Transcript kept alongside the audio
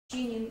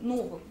течений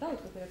новых, да,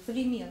 вот,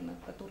 современных,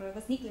 которые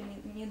возникли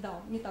не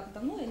так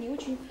давно, и они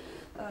очень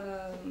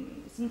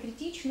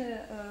синкретичны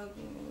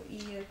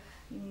и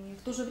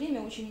в то же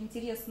время очень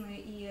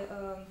интересны и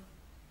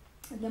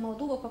для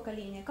молодого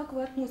поколения. Как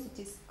вы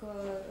относитесь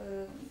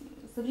к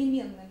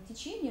современным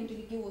течениям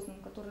религиозным,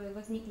 которые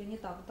возникли не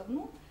так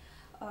давно,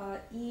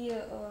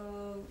 и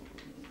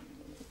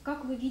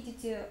как вы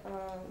видите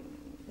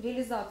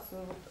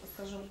реализацию, вот,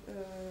 скажем,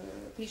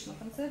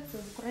 Кришна-концепции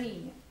в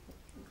Украине?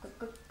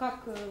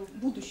 Как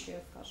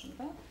будущее, скажем,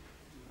 да,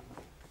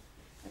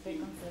 этой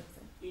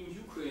концепции? In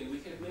Ukraine, we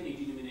have many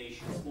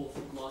denominations, both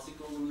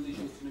classical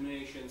religious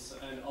denominations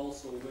and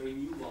also very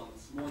new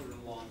ones,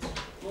 modern ones.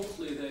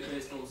 Mostly they're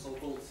based on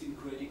so-called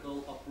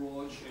syncretical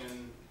approach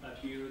and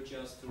appeared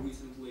just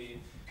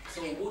recently.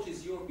 So, what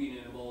is your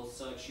opinion about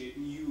such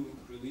new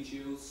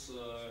religious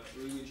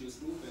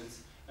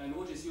movements, and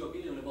what is your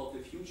opinion about the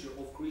future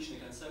of Krishna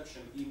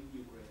conception in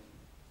Ukraine?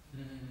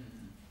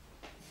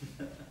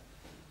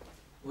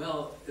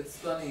 Well, it's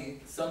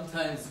funny.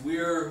 Sometimes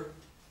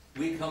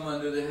we come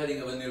under the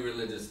heading of a new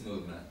religious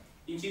movement.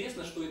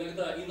 Интересно, что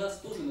иногда и нас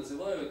тоже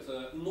называют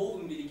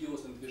новым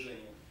религиозным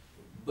движением.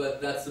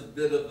 But that's a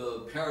bit of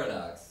a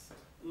paradox.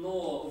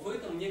 Но в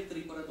этом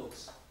некоторый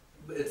парадокс.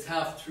 It's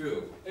half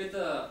true.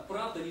 Это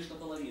правда лишь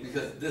наполовину.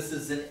 Because this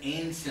is an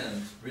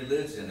ancient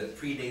religion. It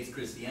predates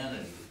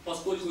Christianity.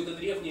 Поскольку это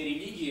древняя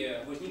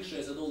религия,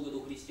 возникшая задолго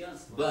до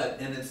христианства. But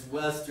in its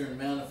Western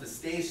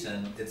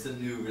manifestation, it's a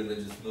new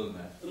religious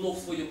movement. Но в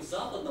своем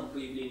западном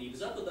проявлении, в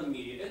западном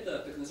мире, это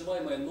так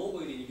называемое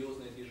новое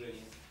религиозное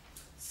движение.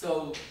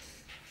 So,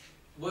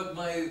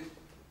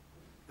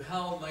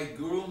 how my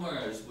Guru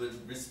Maharaj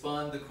would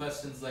respond to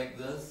questions like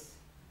this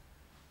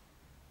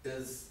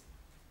is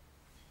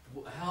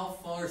how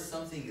far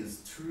something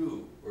is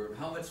true, or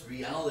how much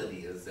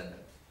reality is in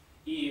it.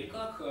 И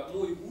как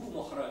мой Гуру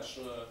Махарадж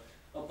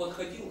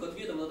подходил к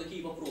ответам на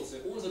такие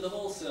вопросы, он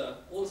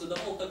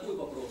задавал такой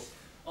вопрос: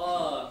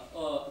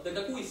 до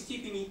какой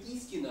степени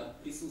истина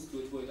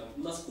присутствует в этом?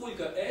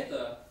 Насколько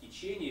это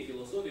течение,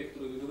 философия, о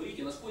которой вы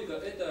говорите, насколько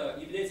это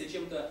является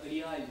чем-то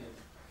реальным?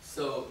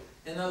 So,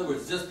 in other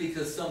words, just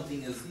because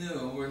something is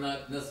new, we're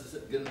not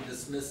necessarily going to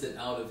dismiss it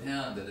out of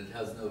hand that it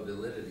has no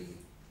validity.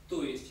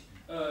 То есть,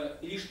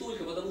 лишь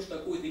только потому, что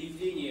какое-то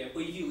явление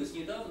появилось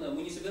недавно,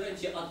 мы не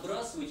собираемся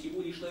отбрасывать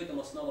его лишь на этом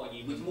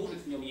основании. Быть может,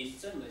 в нем есть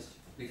ценность.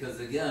 Because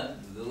again,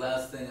 the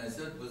last thing I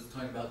said was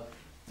talking about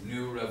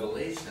new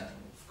revelation.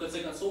 В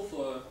конце концов,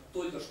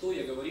 только что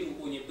я говорил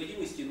о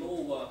необходимости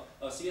нового,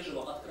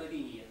 свежего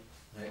откровения.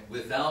 Right?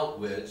 Without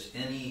which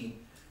any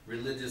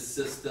religious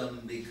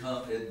system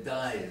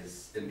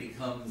dies. It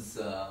becomes,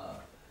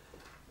 a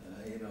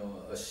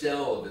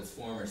shell of its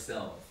former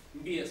self.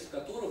 Без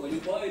которого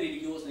любая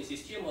религиозная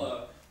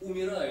система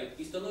умирает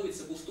и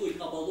становится пустой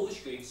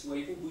оболочкой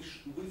своего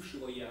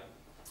бывшего «я».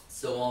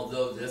 So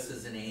although this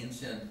is an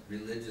ancient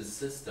religious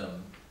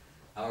system,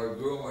 our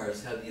Guru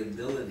Maharaj had the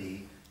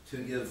ability to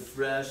give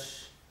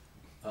fresh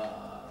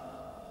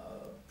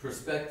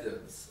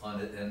perspectives on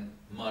it in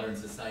modern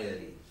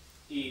society.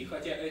 И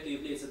хотя это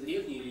является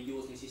древней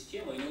религиозной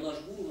системой, но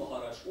наш Гуру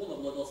Махарадж, он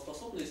обладал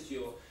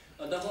способностью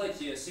давать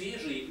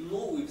свежий,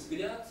 новый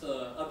взгляд,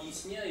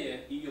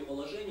 объясняя ее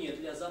положение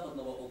для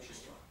западного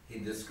общества. He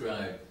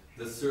described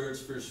the search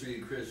for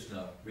Sri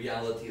Krishna,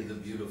 reality of the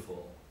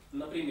beautiful.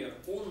 Например,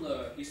 он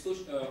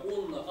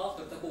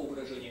автор такого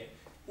выражения: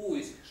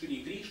 поиск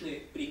Шри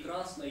Кришны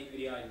прекрасной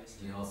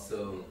реальности. He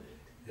also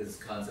his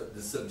concept,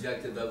 the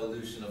subjective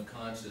evolution of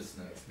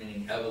consciousness,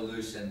 meaning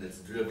evolution that's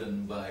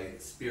driven by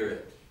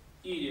spirit.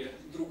 Или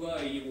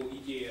другая его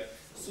идея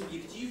 –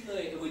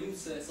 субъективная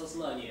эволюция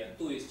сознания,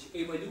 то есть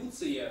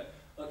эволюция,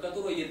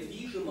 которая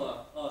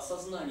движима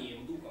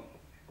сознанием, духом.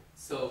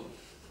 So,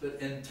 but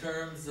in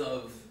terms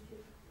of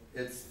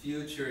its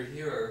future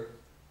here,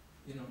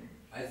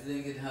 I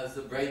think it has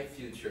a bright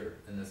future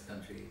in this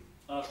country.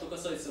 А что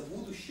касается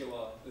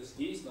будущего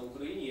здесь, на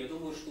Украине, я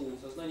думаю, что у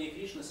сознания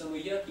Кришны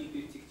самые яркие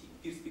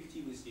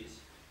перспективы здесь.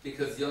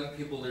 Because young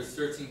people are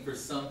searching for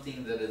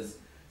something that is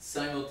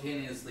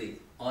simultaneously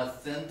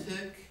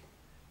authentic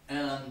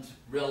and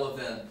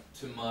relevant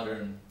to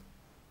modern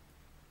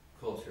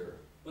culture.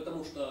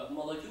 Потому что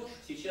молодежь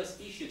сейчас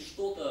ищет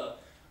что-то,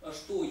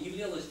 что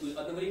являлось бы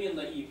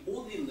одновременно и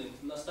подлинным,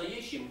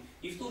 настоящим,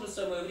 и в то же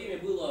самое время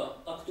было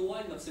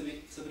актуально в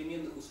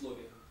современных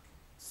условиях.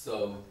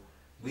 So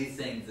we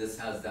think this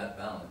has that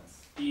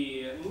balance.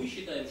 И мы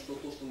считаем, что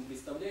то, что мы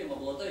представляем,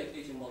 обладает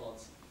этим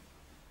балансом.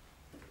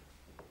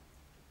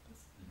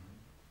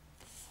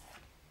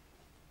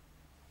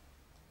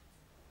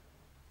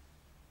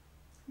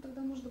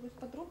 Тогда, может быть,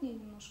 подробнее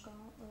немножко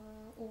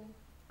о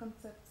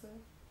концепции.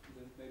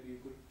 Maybe you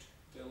could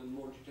tell in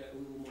more detail, a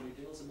little more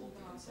details about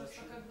the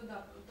conception.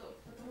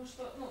 Потому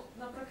что,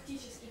 на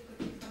практических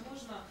каких-то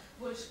можно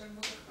больше как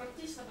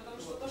практично,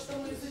 потому что то, что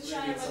мы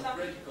изучаем,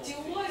 это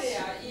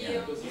теория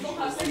и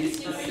много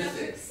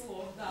абсолютных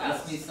слов.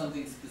 Ask me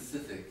something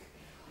specific.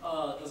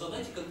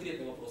 Задайте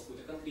конкретный вопрос,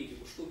 какую-то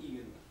конкретику, что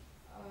именно?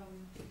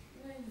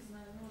 Я не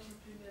знаю,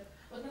 например.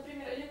 Вот,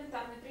 например,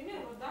 элементарный пример,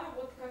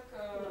 вот как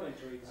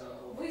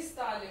вы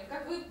стали,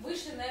 как вы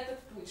вышли на этот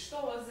путь,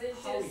 что вас How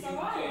you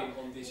заинтересовало came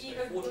on this и path?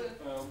 как бы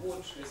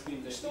What has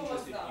been that что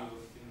вас interested дало? you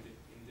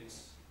in this?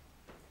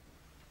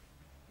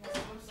 на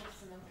своем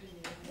собственном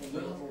примере.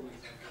 Well,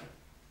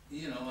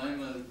 you know,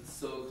 I'm a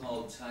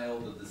so-called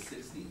child of the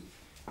 60s.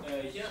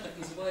 Я так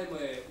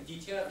называемое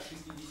дитя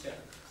 60-х.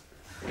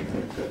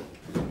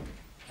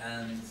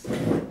 And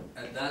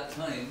at that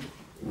time,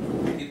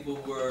 people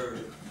were,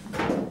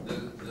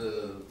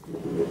 the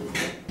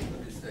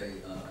what do you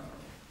say,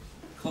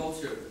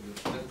 culture,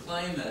 the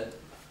climate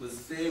was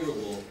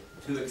favorable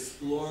to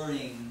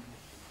exploring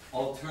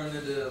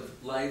alternative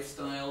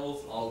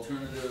lifestyles,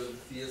 alternative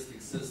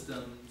theistic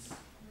systems,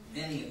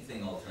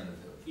 anything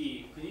alternative.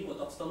 И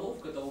климат,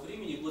 обстановка того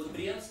времени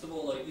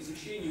благоприятствовала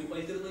изучению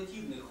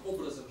альтернативных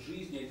образов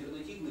жизни,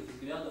 альтернативных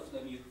взглядов на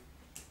мир.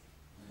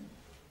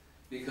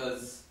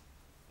 Because,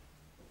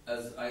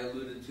 as I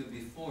alluded to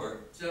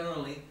before,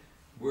 generally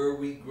where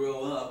we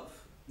grow up,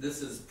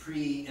 this is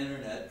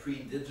pre-internet,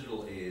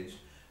 pre-digital age,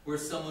 where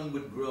someone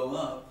would grow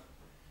up,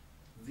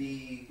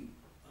 the,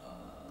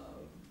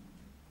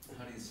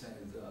 how do you say,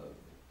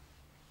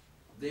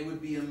 they would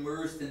be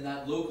immersed in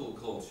that local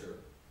culture.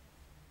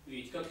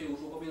 Ведь, как я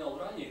уже упоминал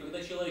ранее,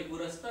 когда человек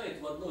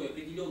вырастает в одной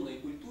определенной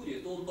культуре,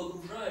 то он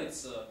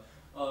погружается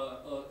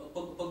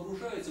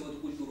в эту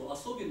культуру,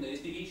 особенно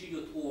если речь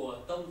идет о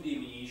том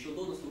времени, еще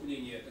до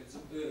наступления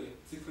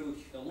цифровых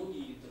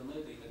технологий,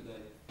 интернета и так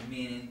далее.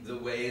 Meaning the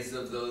ways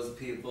of those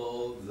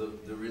people,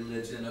 the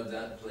religion of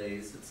that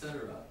place,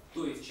 etc.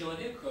 То есть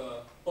человек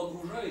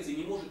погружается и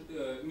не может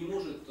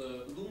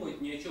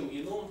думать ни о чем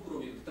ином,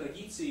 кроме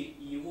традиций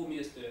и его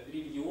места,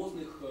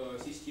 религиозных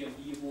систем,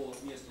 его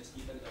местности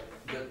и так далее.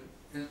 But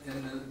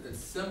it's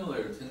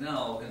similar to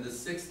now. In the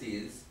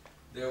 60s,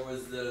 there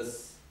was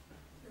this,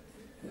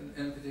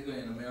 and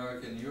particularly in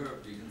America and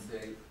Europe, you can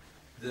say,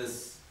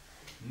 this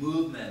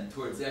movement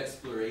towards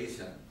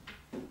exploration.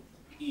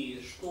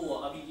 И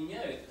что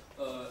объединяет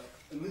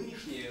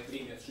нынешнее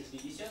время с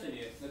 60-ми,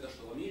 это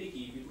что в Америке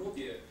и в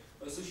Европе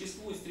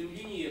существует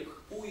стремление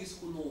к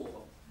поиску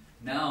нового.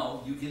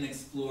 Now you can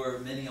explore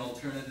many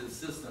alternative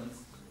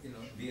systems,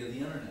 via the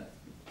internet.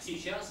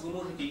 Сейчас вы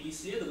можете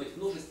исследовать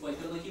множество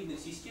альтернативных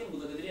систем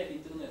благодаря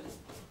интернету.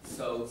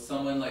 So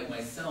someone like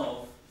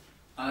myself,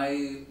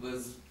 I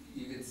was,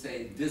 you could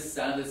say,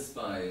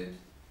 dissatisfied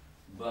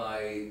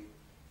by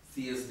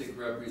theistic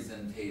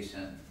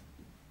representation.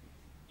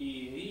 И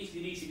если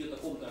речь идет о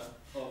ком-то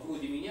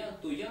вроде меня,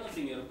 то я,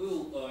 например,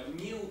 был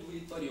не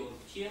удовлетворен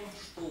тем,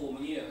 что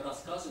мне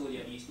рассказывали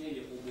и объясняли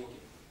о Боге.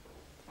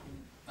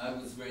 I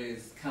was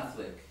raised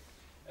Catholic.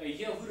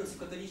 Я вырос в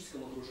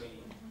католическом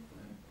окружении.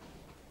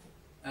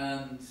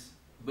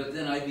 But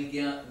then I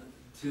began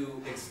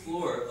to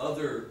explore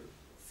other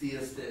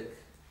theistic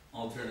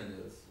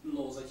alternatives.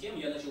 Но затем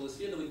я начал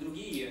исследовать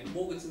другие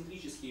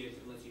богоцентрические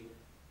альтернативы.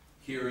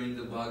 Hearing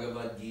the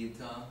Bhagavad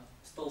Gita.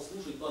 Стал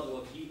слушать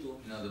Бхагавад-гиту.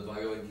 The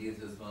Bhagavad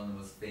Gita is one of the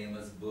most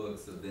famous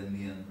books of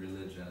Indian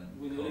religion.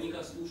 Вы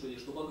наверняка слышали,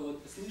 что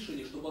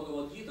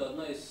Бхагавад-гита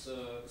одна из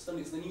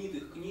самых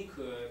знаменитых книг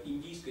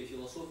индийской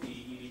философии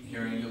и религии.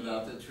 Hearing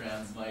about the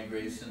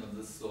transmigration of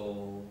the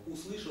soul.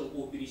 Услышал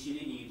о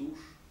переселении душ.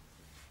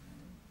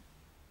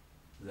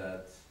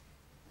 That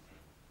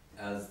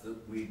as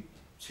we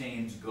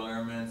change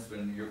garments,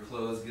 when your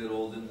clothes get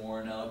old and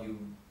worn out, you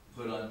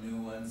put on new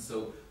ones.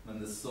 So when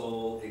the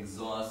soul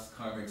exhausts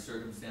karmic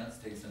circumstance,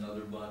 takes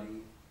another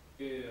body.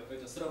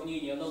 Это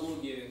сравнение,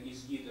 аналогия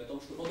из Гиты о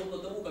том, что подобно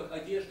тому, как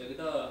одежда,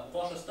 когда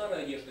ваша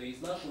старая одежда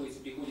изнашивается,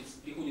 приходит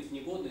в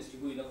негодность,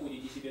 вы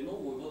находите себе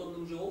новую,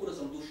 подобным же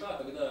образом душа,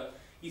 когда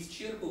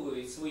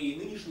исчерпывает свои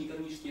нынешние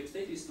кармические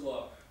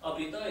обстоятельства,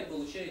 обретает,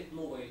 получает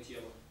новое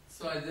тело.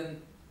 So I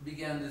then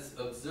began to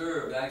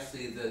observe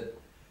actually that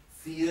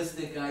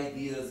theistic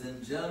ideas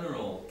in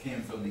general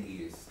came from the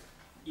East.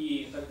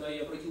 И тогда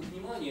я обратил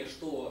внимание,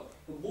 что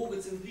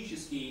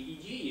богоцентрические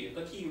идеи,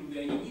 какими бы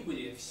они ни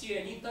были, все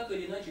они так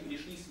или иначе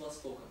пришли с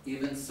Востока.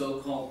 Even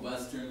so-called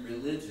Western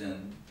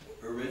religion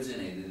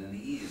originated in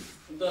the East.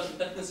 Даже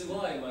так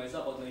называемая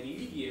западная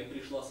религия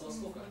пришла с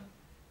Востока.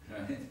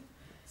 Right?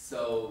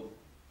 So,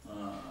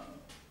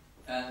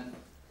 and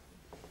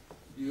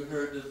you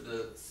heard of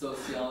the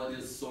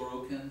sociologist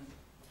Sorokin?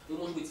 Вы,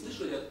 может быть,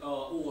 слышали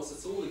о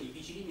социологе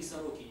Печерине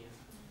Сорокине?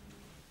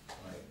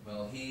 Right.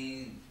 Well,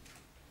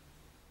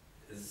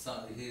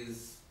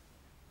 he's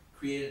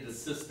created a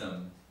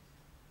system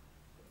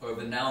of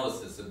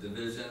analysis of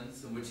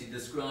divisions in which he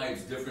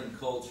describes different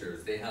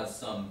cultures. They have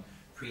some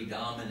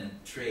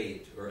predominant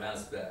trait or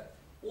aspect.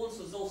 Он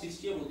создал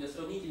систему для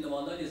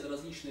сравнительного анализа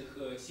различных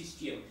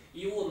систем,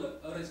 и он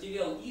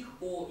разделял их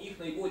по их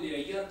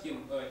наиболее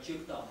ярким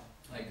чертам.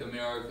 Like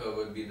America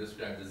would be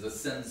described as a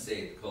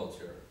sensate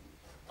culture.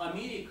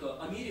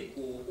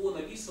 Америку он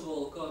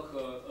описывал как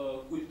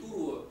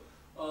культуру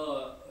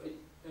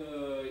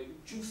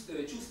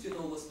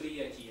чувственного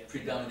восприятия,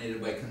 predominated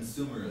by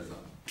consumerism.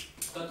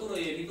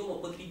 которая ведома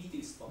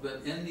потребительством.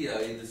 But India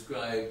he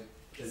described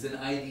as an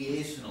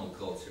ideational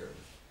culture.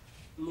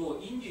 Но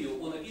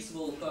Индию он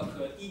описывал как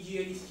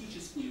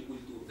идеалистическую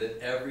культуру. That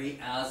every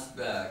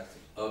aspect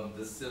of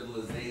the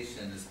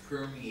civilization is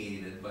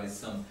permeated by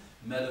some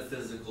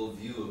metaphysical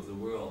view of the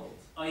world.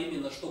 А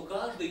именно, что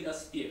каждый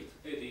аспект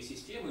этой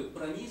системы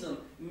пронизан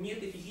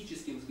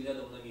метафизическим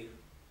взглядом на мир.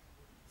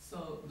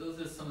 So those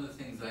are some of the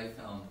things I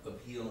found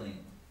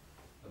appealing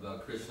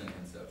about Krishna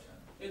conception.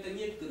 Это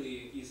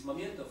некоторые из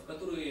моментов,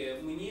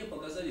 которые мне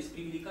показались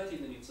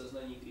привлекательными в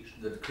сознании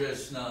Кришны. That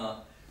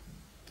Krishna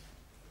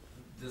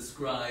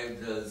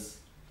described as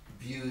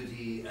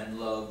beauty and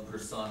love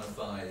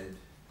personified.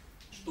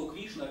 Что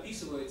Кришна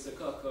описывается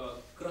как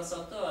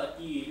красота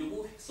и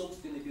любовь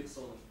собственной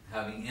персоной.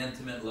 Having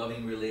intimate,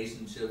 loving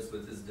relationships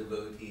with his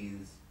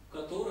devotees.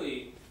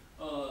 Который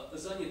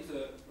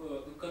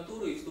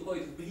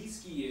вступает в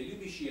близкие,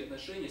 любящие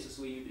отношения со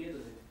своими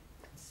преданными.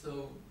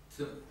 So,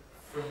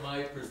 from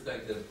my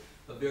perspective,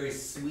 a very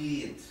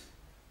sweet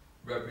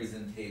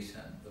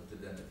representation of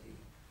divinity.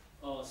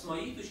 С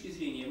моей точки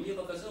зрения, мне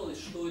показалось,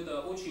 что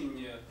это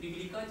очень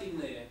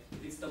привлекательное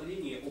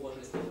представление о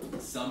божественном.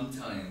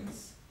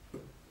 Sometimes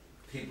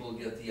people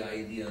get the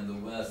idea in the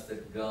West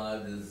that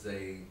God is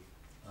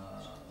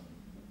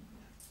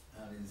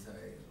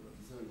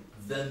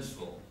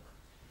vengeful.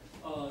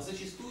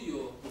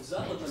 Зачастую в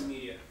западном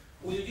мире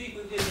у людей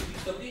появляется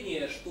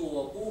представление,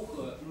 что Бог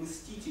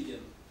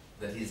мстителен.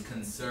 That he's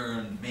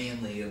concerned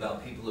mainly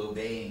about people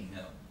obeying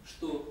him.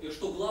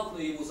 Что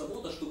главная его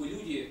забота, чтобы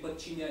люди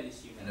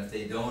подчинялись ему. And if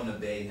they don't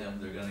obey him,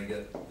 they're going to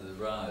get the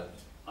rod.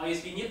 А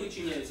если не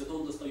подчиняются, то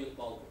он достает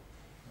палку.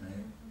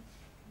 Right?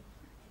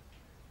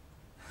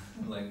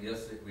 Like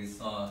yesterday we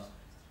saw,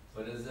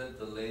 what is it?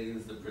 The lady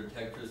who's the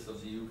protectress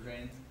of the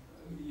Ukraine?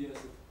 Yes.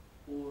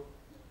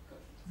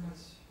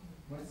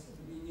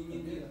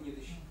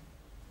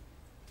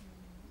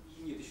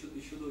 Нет,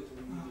 еще до этого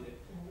не видели.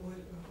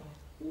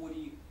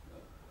 Ори.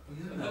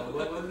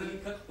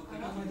 Как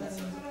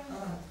по-корейски?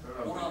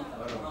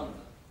 Оранта.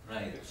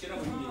 Right. Вчера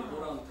мы видели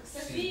Оранта.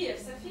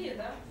 София,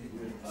 да?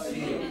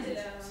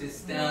 She's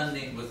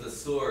standing with a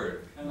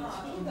sword.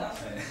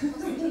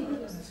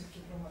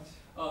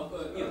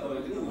 Нет,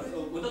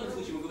 в данном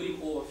случае мы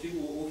говорим о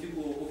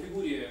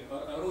фигуре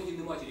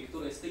Родины Матери,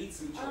 которая стоит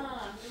с мечом.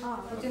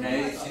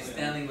 Okay, she's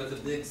standing with a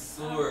big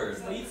sword.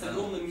 Стоит с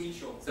огромным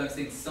мечом. So I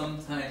think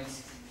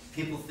sometimes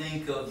people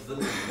think of the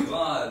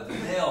God, the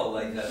male,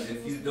 like that.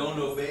 If you don't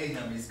obey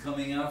him, he's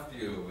coming after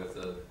you with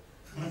a...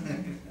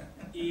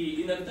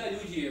 И иногда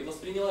люди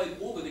воспринимают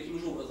Бога таким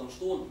же образом,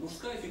 что он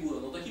мужская фигура,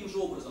 но таким же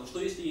образом, что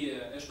если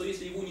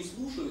его не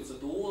слушаются,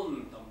 то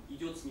он там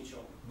идет с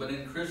мечом. But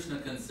in Krishna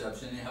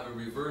conception, you have a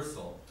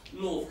reversal.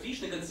 Но в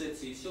Кришна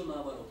концепции все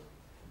наоборот.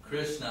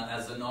 Krishna,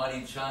 as a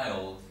naughty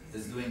child,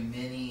 is doing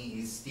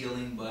he's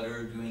stealing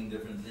butter, doing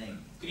different things.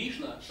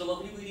 Кришна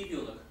шаловливый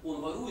ребенок,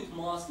 он ворует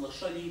масло,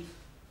 шалит.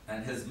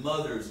 And his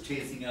mother's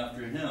chasing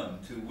after him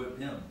to whip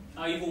him.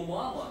 А его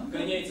мама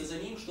гоняется за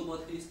ним, чтобы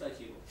отхлестать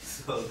его.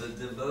 So the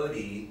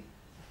devotee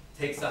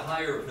takes a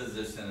higher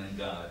position in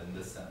God in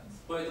this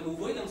sense. Поэтому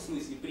в этом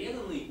смысле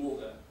преданный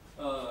Бога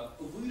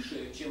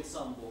выше, чем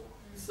сам Бог.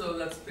 So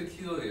that's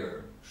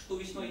peculiar. Что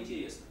весьма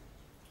интересно.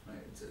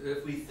 Right.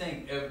 If we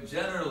think,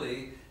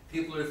 generally,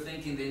 people are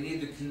thinking they need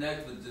to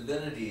connect with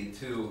divinity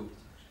to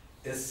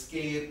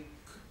escape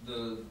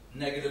the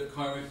negative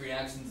karmic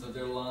reactions of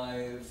their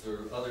lives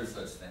or other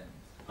such things.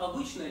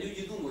 Обычно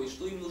люди думают,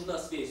 что им нужна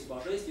связь с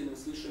Божественным,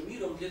 с Высшим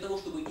миром, для того,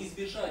 чтобы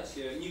избежать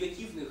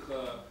негативных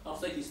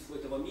обстоятельств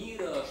этого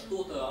мира,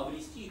 что-то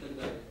обрести и так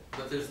далее.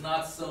 But there's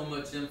not so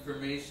much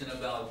information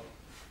about,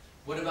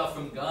 what about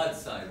from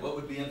God's side? What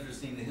would be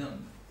interesting to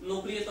him?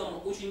 Но при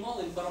этом очень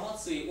мало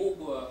информации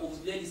о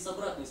взгляде с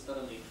обратной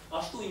стороны.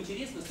 А что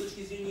интересно с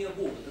точки зрения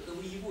Бога?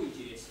 Таковы его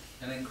интересы.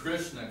 And in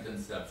Krishna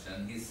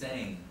conception, he's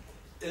saying,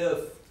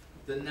 if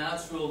the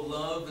natural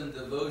love and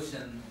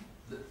devotion,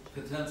 the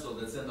potential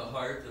that's in the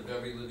heart of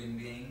every living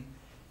being,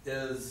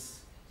 is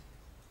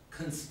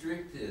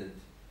constricted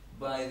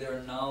by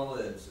their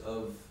knowledge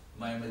of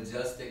my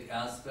majestic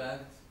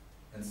aspect,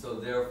 and so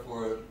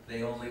therefore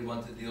they only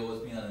want to deal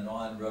with me on a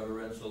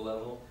non-reverential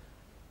level,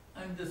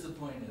 I'm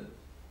disappointed.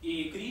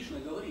 И Кришна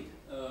говорит,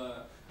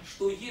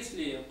 что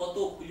если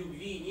поток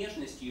любви и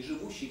нежности,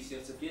 живущий в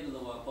сердце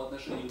преданного по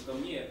отношению ко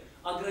мне,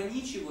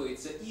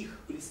 ограничивается их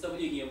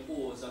представлением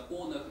о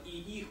законах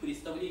и их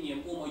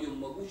представлением о моем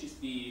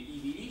могуществе и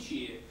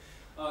величии,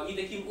 и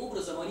таким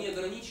образом они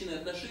ограничены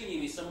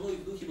отношениями со мной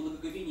в духе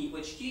благоговения и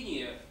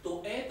почтения,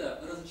 то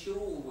это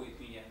разочаровывает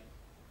меня.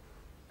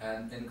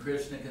 And in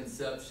Krishna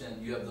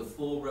conception, you have the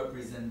full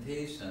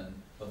representation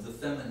of the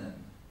feminine.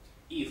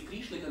 И в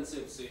Кришна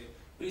концепции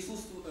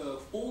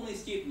в полной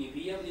степени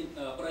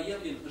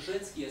проявлен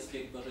женский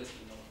аспект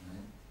божественного.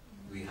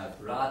 We have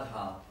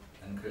Radha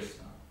and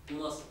Krishna. У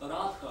нас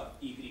Радха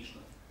и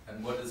Кришна.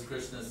 And what does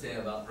Krishna say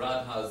about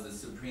Radha as the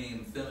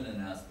supreme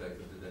feminine aspect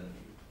of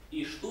divinity?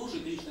 И что же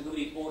Кришна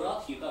говорит о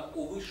Радхе как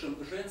о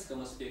высшем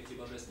женском аспекте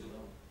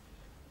божественного?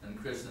 And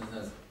Krishna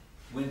says,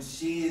 when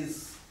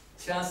she's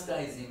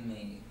chastising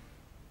me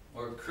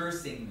or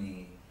cursing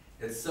me,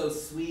 it's so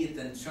sweet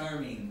and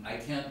charming, I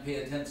can't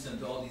pay attention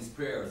to all these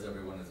prayers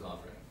everyone is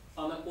offering.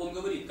 Он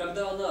говорит,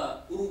 когда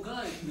она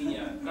ругает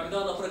меня,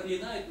 когда она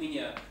проклинает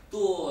меня,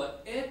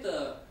 то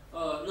это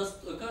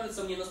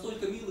кажется мне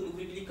настолько милым и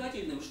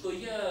привлекательным, что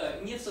я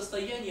не в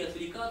состоянии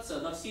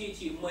отвлекаться на все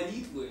эти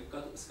молитвы,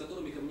 с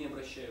которыми ко мне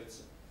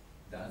обращаются.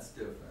 That's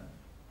different.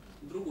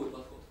 Другой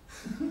подход.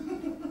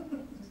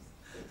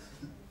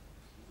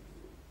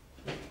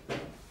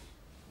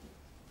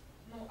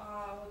 Ну,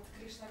 а вот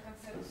Кришна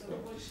концепцию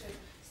в большей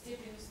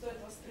степени стоит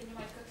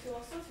воспринимать как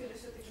философию или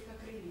все-таки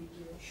как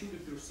религию? Should we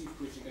perceive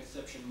Krishna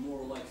conception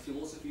more like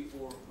philosophy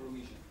or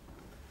religion?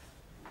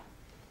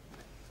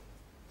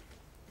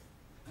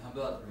 How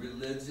about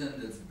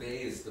religion that's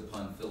based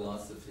upon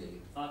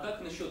philosophy? А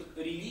как насчет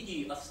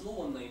религии,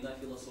 основанной на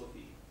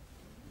философии?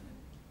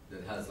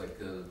 That has like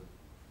a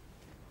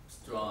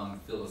strong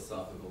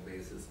philosophical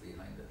basis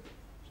behind it.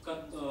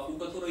 У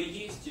которой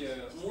есть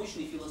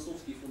мощный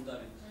философский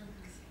фундамент.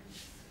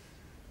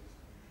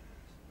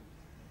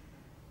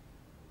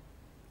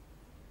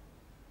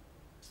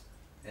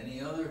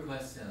 Any other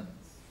questions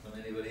from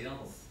anybody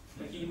else?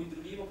 Какие-нибудь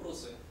другие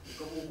вопросы?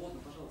 У кого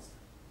угодно, пожалуйста.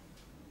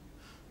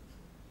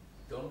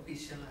 Don't be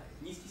shy.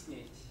 Не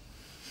стесняйтесь.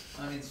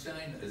 I mean,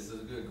 shyness is a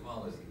good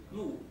quality.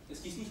 Ну,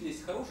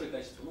 стеснительность хорошее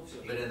качество, но все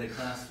But же. in the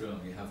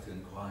classroom, you have to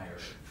inquire.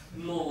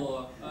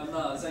 Но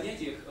на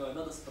занятиях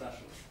надо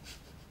спрашивать.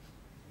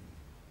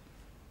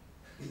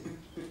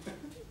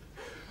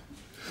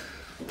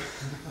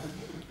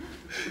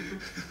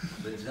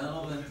 The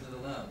gentleman to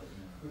the left.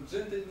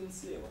 Джентльмен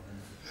слева.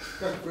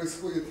 Как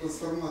происходит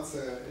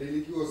трансформация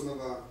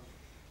религиозного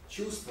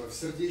чувства в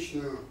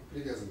сердечную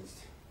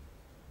привязанность?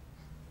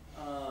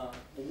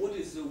 What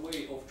is the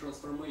way of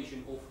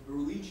transformation of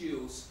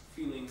religious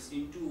feelings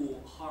into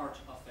heart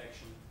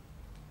affection?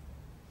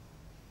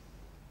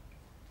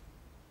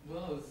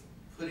 Well, it's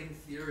putting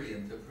theory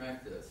into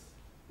practice.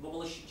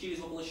 Через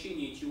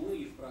воплощение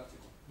теории в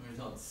практику. We're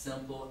talking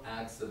simple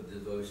acts of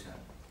devotion.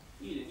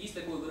 Или есть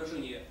такое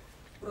выражение: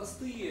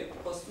 простые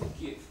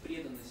поступки в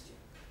преданности.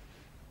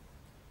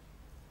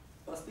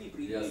 Простые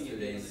проявления Yesterday,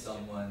 преданности.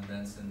 someone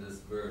mentioned this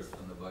verse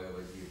from the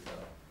Bhagavad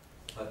Gita.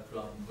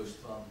 Patram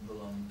pushpam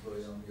balam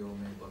toyam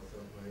yome bhakta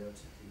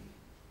prayachati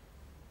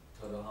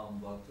taraham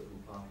bhakta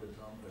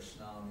upakritam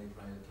prashnami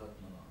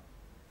prayatatmana.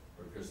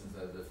 Where Krishna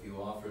says, if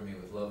you offer me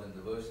with love and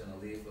devotion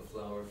a leaf, a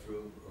flower,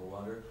 fruit, or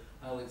water,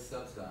 I'll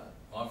accept that.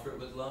 Offer it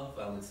with love,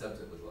 I'll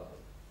accept it with love.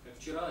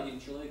 Вчера один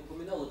человек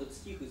упоминал этот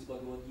стих из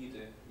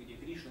Бхагавад-гиты, где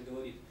Кришна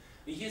говорит: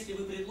 если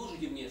вы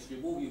предложите мне с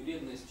любовью и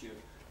преданностью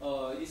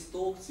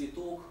листок,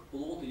 цветок,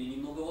 плод или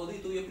немного воды,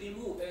 то я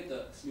приму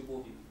это с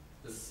любовью.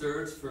 The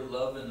search for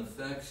love and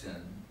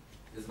affection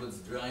is what's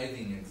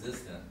driving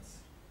existence.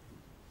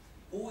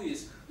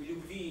 Поиск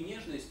любви и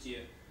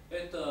нежности –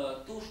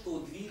 это то,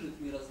 что движет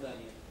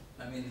мирозданием.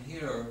 I mean,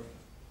 here,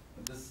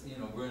 this,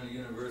 we're in a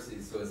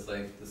university, so it's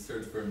like the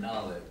search for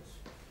knowledge.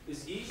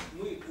 Здесь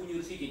мы в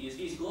университете,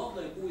 здесь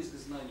главное поиск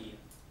знания.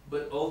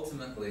 But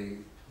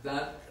ultimately,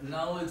 that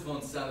knowledge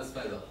won't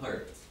satisfy the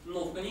heart.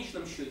 Но в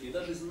конечном счете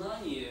даже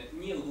знание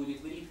не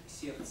удовлетворит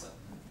сердце.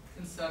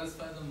 It can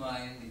satisfy the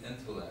mind, the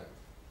intellect.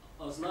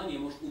 Знание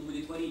может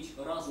удовлетворить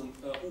ум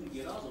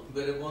и разум,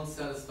 But it won't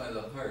satisfy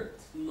the heart.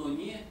 но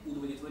не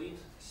удовлетворит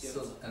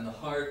сердце. And the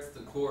heart's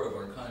the core of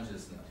our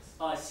consciousness.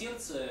 А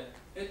сердце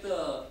 –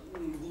 это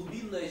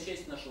глубинная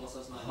часть нашего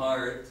сознания.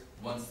 Heart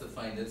wants to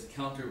find its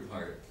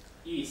counterpart.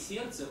 И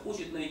сердце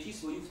хочет найти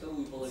свою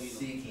вторую половину.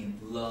 Seeking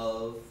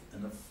love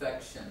and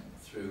affection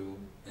through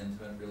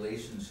intimate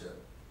relationship.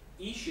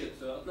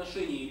 Ищет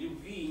отношений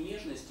любви и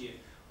нежности,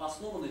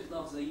 основанных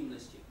на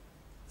взаимности.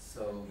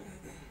 So,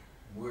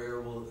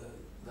 where will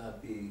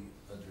that be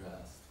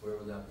addressed? Where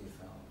will that be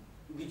found?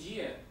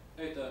 Где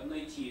это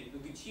найти?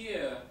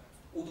 Где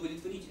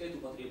удовлетворить эту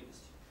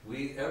потребность?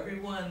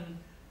 Everyone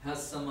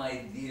has some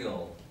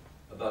ideal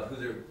about who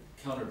their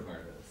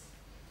counterpart is.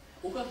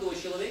 У каждого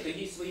человека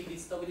есть свои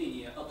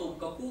представления о том,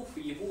 каков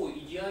его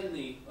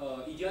идеальная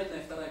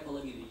вторая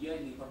половина,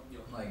 идеальный партнер.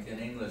 Like in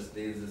English,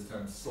 they use this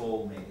term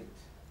soulmate.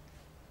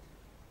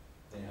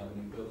 They have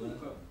an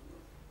equivalent?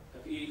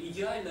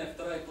 Идеальная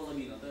вторая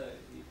половина, да,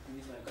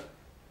 не знаю, как.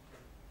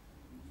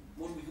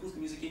 Может быть, в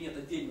русском языке нет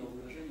отдельного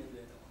выражения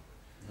для этого.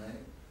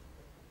 Right?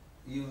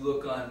 You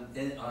look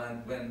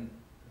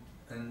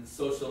in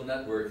social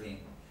networking,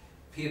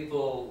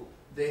 people,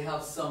 they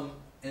have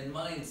in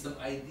mind some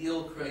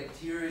ideal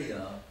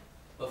criteria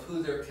of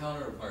who their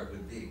counterpart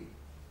would be.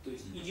 То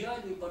есть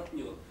идеальный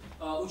партнер.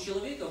 У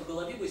человека в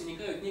голове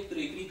возникают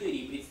некоторые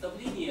критерии,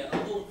 представления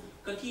о том,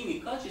 какими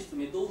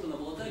качествами должен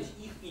обладать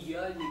их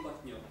идеальный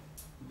партнер.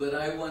 But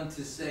I want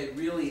to say,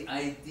 really,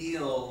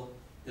 ideal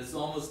is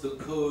almost a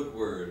code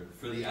word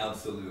for the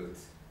absolute.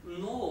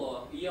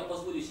 Но я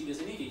позволю себе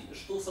заметить,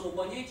 что само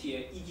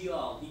понятие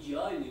идеал,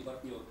 идеальный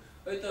партнер,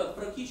 это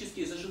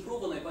практически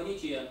зашифрованное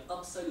понятие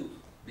абсолют.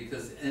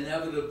 Because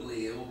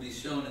inevitably it will be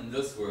shown in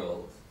this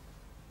world.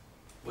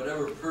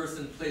 Whatever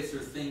person, place, or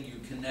thing you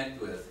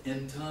connect with,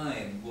 in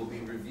time will be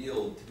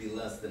revealed to be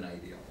less than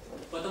ideal.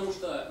 Потому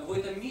что в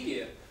этом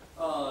мире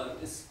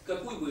с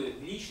какой бы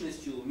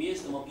личностью,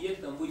 местом,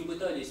 объектом вы не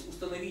пытались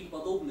установить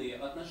подобные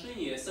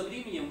отношения, со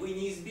временем вы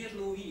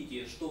неизбежно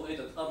увидите, что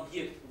этот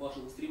объект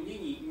ваших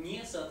устремлений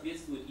не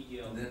соответствует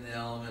идеалу.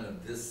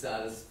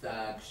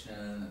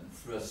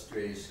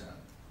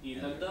 И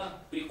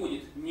тогда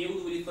приходит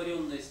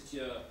неудовлетворенность,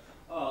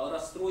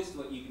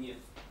 расстройство и гнев.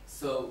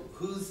 So,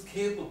 who's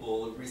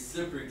capable of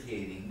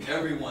reciprocating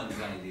everyone's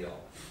ideal?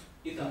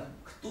 Итак,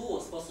 кто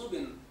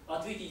способен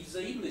ответить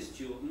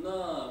взаимностью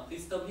на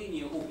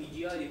представление об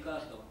идеале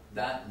каждого?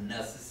 That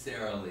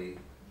necessarily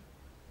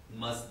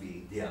must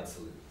be the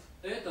absolute.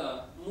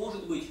 Это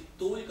может быть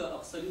только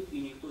абсолют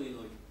и никто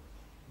иной.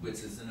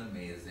 Which is an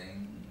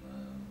amazing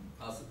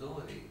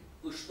possibility.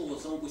 Что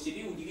само по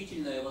себе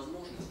удивительная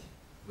возможность.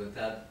 But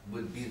that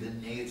would be the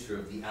nature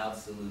of the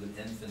absolute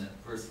infinite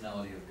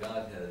personality of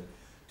Godhead,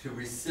 to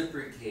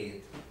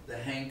reciprocate the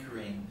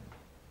hankering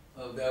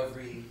of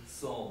every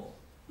soul.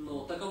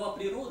 Но такова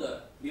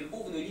природа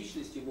верховной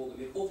личности Бога,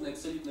 верховной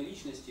абсолютной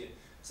личности,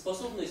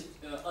 способность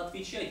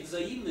отвечать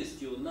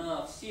взаимностью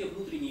на все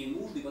внутренние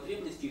нужды,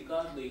 потребности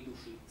каждой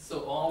души.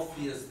 So all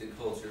theistic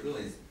culture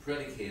really is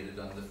predicated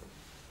on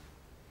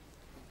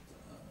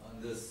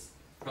this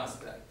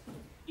prospect.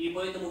 И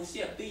поэтому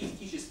вся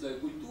теистическая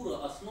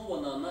культура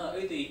основана на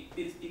этой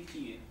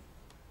перспективе.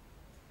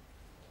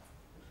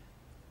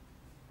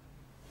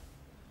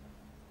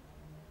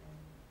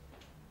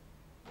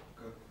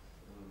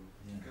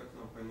 Как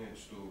нам понять,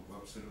 что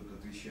Абсолют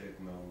отвечает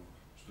нам,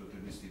 что это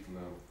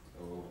действительно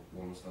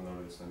он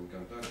устанавливает с нами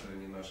контакт, а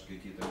не наши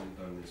какие-то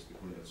ментальные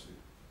спекуляции?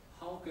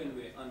 How can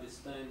we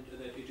understand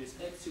that it is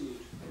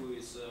Absolute who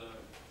is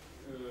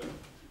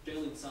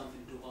telling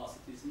something to us?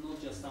 It is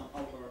not just some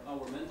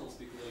our mental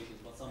speculations,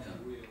 but something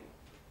real.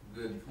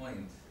 Good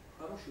point.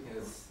 Хороший вопрос.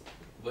 Yes.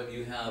 What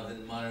you have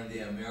in modern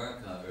day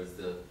America is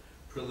the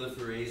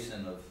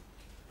proliferation of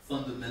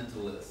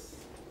fundamentalists.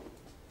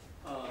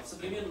 В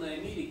современной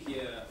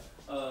Америке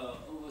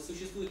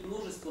существует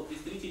множество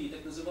представителей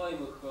так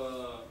называемых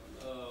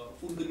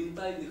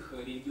фундаментальных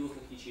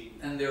религиозных течений.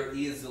 And they're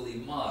easily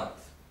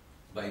mocked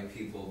by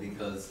people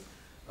because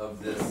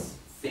of this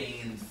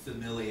feigned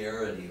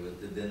familiarity with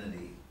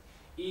divinity.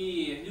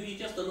 И люди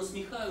часто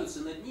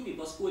насмехаются над ними,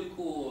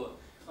 поскольку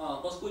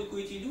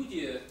эти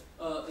люди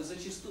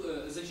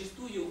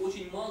зачастую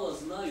очень мало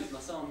знают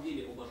на самом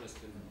деле о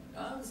божественном.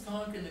 I was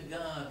talking to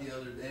God the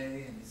other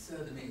day, and He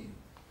said to me,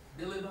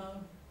 "Billy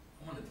Bob,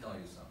 I want to tell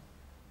you something."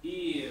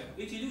 И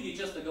эти люди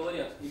часто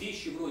говорят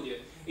вещи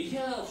вроде: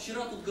 «Я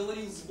вчера тут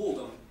говорил с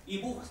Богом, и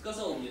Бог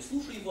сказал мне: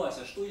 слушай,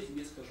 Вася, что я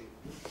тебе скажу».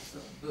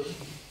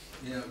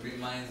 You know, it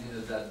reminds me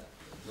of that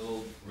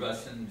little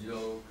Russian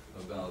joke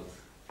about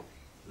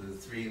the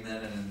 3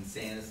 men in an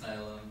insane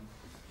asylum.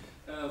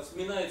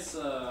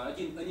 Вспоминается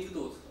один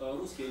анекдот,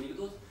 русский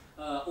анекдот,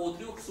 о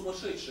 3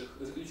 сумасшедших,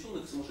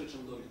 заключенных в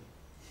сумасшедшем доме.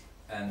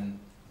 And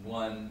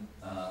one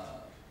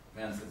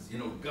man says, you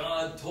know,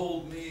 God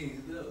told me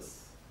this.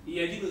 И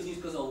один из них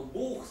сказал: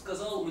 Бог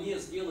сказал мне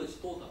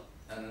сделать то-то.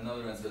 And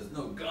another man says,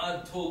 no,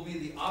 God told me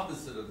the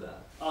opposite of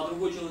that. А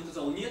другой человек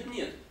сказал: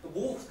 нет,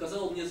 Бог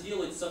сказал мне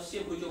сделать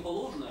совсем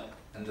противоположное.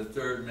 And the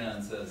third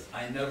man says,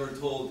 I never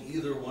told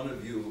either one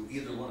of you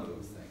either one of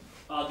those things.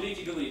 А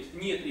третий говорит: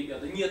 нет,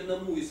 ребята, ни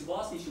одному из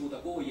вас ничего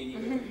такого я не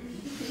говорю.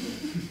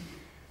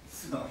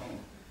 So,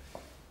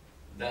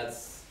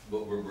 that's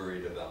what we're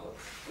worried about.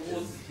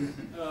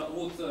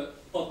 Вот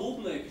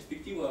подобная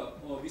перспектива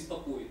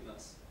беспокоит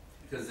нас.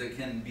 Because it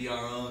can be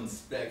our own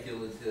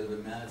speculative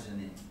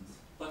imaginings.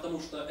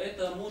 Потому что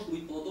это может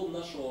быть плодом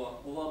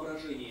нашего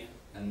воображения.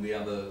 And we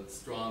have a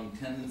strong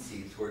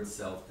tendency towards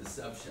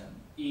self-deception.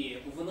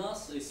 И в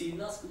нас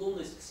сильна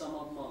склонность к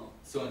самообману.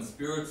 So in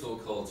spiritual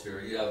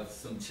culture, you have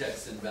some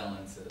checks and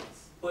balances.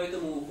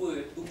 Поэтому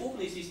в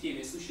духовной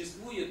системе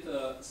существует,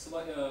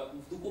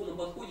 в духовном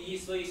подходе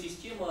есть своя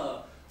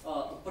система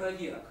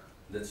проверок.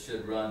 That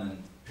should run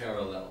in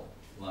parallel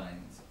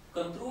lines.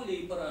 Контроля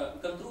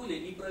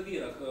и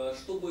проверок,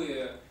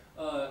 чтобы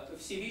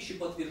все вещи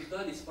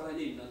подтверждались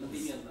параллельно,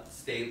 одновременно.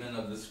 Statement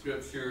of the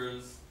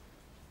scriptures,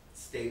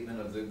 statement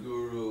of the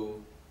guru,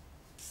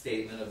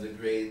 statement of the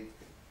great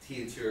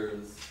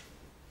teachers.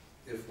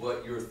 If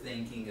what you're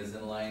thinking is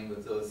in line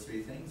with those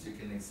 3 things, you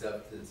can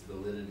accept its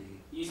validity.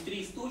 Есть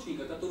 3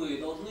 источника, которые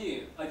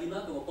должны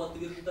одинаково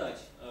подтверждать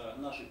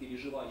наши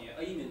переживания,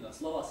 а именно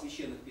слова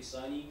священных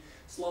писаний,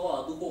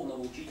 слова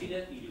духовного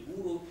учителя или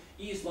гуру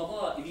и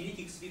слова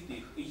великих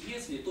святых. И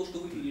если то, что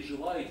вы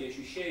переживаете,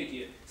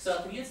 ощущаете,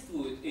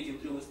 соответствует этим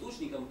 3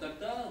 источникам,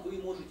 тогда вы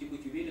можете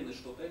быть уверены,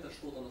 что это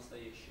что-то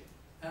настоящее.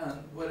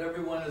 And what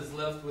everyone is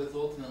left with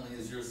ultimately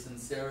is your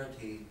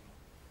sincerity.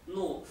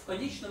 Но в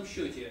конечном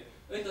счете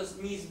это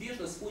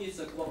неизбежно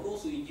сводится к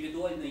вопросу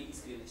индивидуальной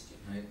искренности.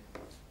 Right?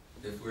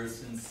 If we're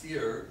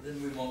sincere,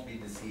 then we won't be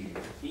deceived.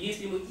 И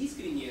если мы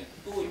искренне,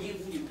 то не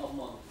будем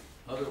обмануты.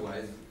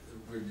 Otherwise,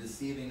 if we're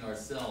deceiving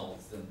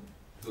ourselves, then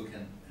who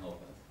can help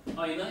us?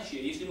 А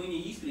иначе, если мы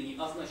не искренни,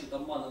 а значит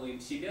обманываем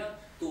себя,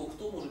 то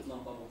кто может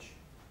нам помочь?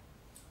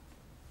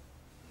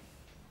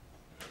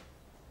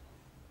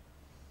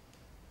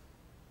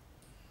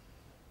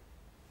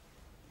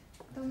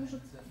 Тогда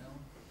может, Is that now?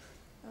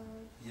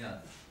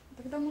 э,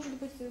 тогда может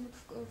быть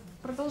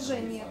в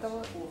продолжении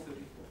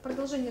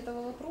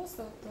этого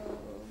вопроса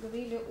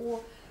говорили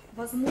о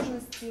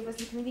возможности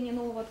возникновения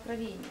нового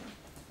откровения.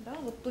 Да?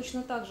 Вот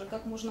точно так же,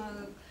 как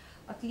можно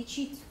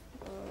отличить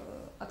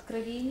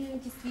откровение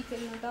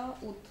действительно, да,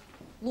 от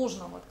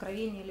ложного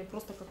откровения или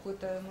просто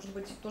какой-то, может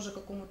быть, тоже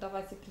какому-то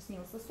Васе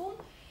приснился сон,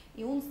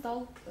 и он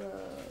стал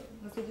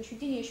на следующий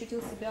день и ощутил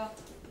себя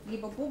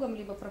либо Богом,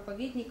 либо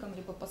проповедником,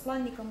 либо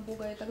посланником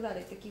Бога и так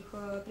далее. Таких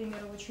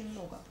примеров очень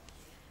много.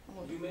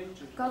 Вот.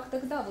 Как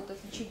тогда вот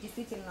отличить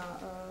действительно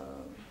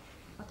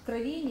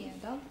откровение,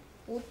 да,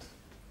 от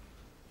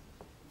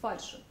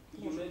фальши?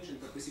 You mentioned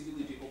the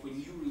possibility of a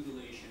new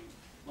revelation,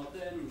 but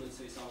then, let's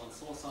say someone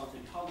saw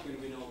something, how can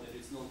we know that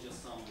it's not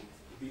just some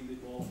Billy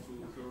Bob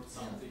who heard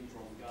something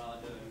from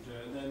God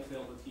and then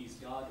felt that he's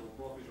God or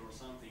prophet or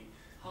something?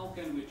 How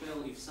can we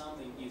tell if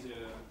something is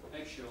an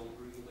actual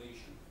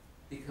revelation?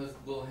 Because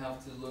we'll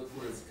have to look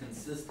for its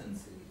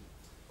consistency.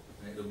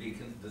 Right? It'll be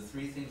the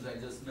three things I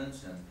just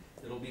mentioned,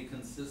 it'll be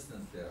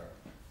consistent there.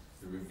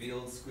 The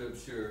revealed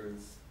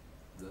scriptures,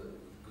 the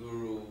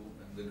guru,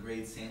 and the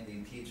great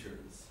saintly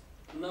teachers.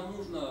 Нам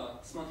нужно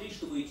смотреть,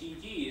 чтобы эти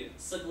идеи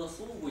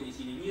согласовывались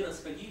или не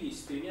расходились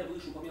с тремя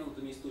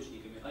вышеупомянутыми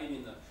источниками, а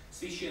именно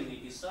Священные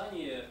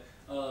Писания,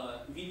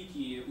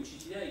 великие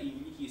учителя и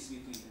великие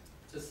святые.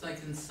 Just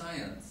like in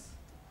science.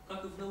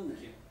 Как и в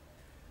науке.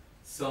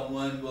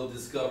 Someone will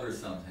discover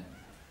something.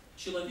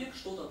 Человек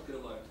что-то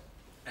открывает.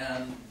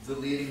 And the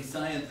leading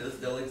scientists,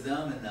 they'll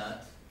examine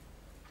that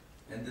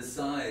and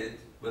decide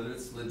whether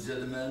it's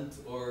legitimate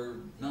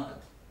or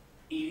not.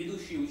 И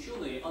ведущие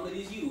ученые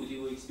анализируют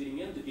его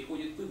эксперименты,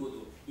 приходят к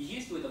выводу,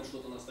 есть в этом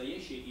что-то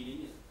настоящее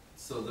или нет.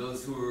 So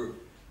those who are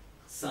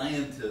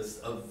scientists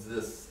of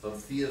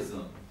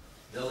theism,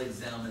 they'll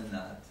examine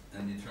that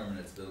and determine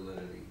its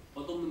validity.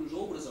 Подобным же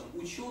образом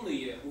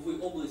ученые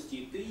в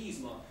области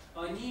теизма,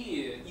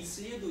 они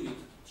исследуют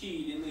те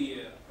или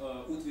иные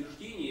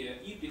утверждения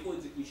и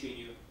приходят к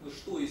заключению,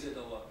 что из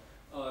этого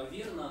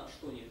верно,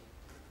 что нет.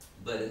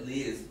 But at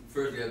least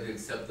first you have to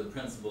accept the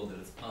principle that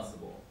it's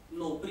possible.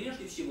 Но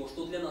прежде всего,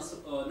 что для нас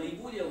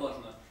наиболее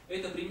важно,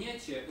 это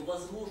принятие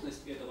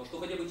возможность этого, что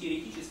хотя бы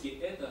теоретически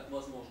это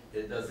возможно.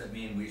 It doesn't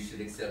mean we should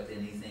accept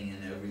anything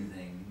and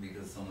everything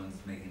because someone's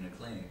making a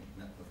claim,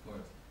 of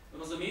course.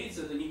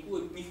 Разумеется, это ни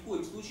в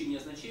коем случае не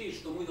означает,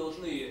 что мы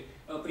должны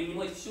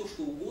принимать все,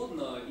 что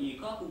угодно и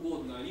как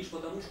угодно, лишь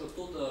потому, что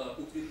кто-то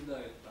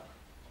утверждает так.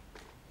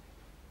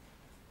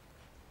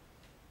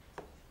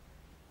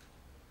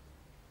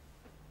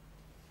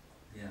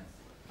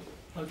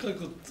 А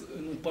как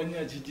вот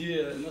понять,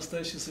 где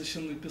настоящее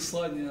священное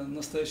писание,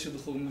 настоящий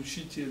духовный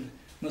учитель,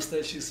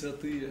 настоящие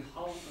святые?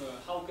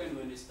 How can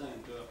we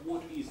understand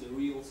what is the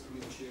real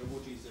scripture,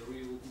 what is the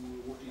real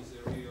guru, what is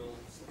the real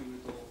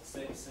spiritual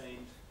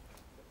saint?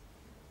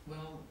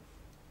 Well,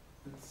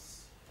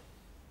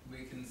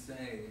 we can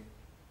say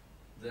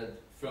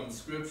that from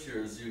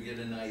scriptures you get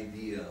an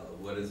idea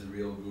of what is a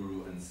real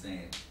guru and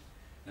saint.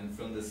 And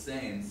from the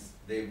saints,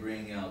 they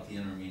bring out the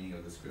inner meaning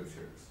of the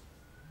scriptures.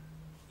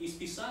 Из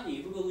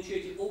Писаний вы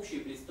получаете общее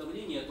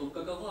представление о том,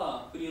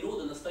 какова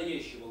природа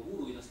настоящего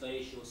гуру и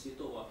настоящего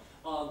святого.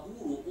 А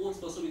гуру, он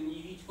способен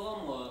явить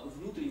вам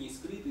внутренний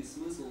скрытый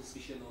смысл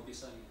Священного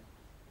Писания.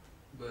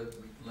 But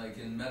like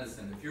in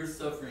medicine, if you're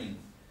suffering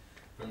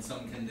from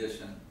some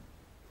condition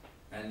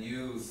and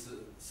you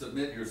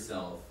submit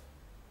yourself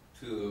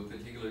to a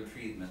particular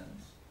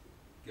treatment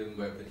given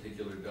by a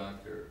particular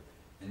doctor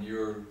and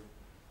you're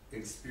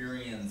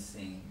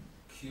experiencing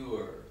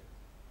cure,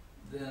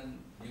 then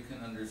you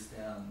can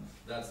understand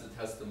that's a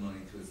testimony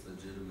to its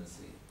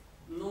legitimacy.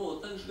 Но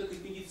так же, как и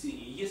в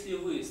медицине, если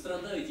вы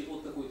страдаете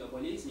от какой-то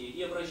болезни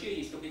и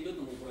обращаетесь к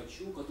определенному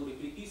врачу, который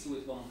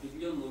приписывает вам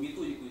определенную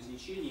методику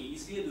излечения, и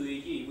следуя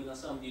ей вы на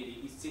самом деле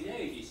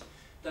исцеляетесь,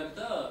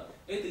 тогда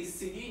это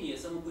исцеление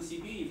само по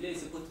себе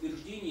является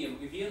подтверждением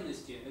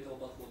верности этого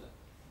подхода.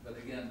 But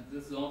again,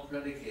 this is all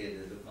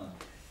predicated upon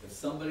if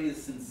somebody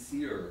is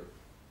sincere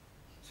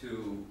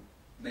to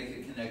make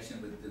a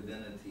connection with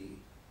divinity,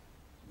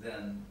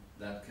 then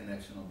that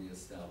connection will be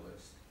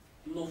established.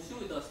 Но все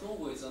это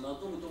основывается на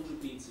одном и том же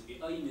принципе,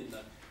 а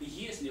именно,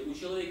 если у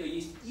человека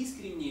есть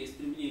искреннее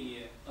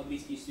стремление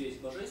обрести связь с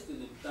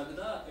Божественным,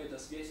 тогда эта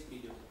связь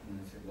придет.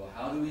 Well,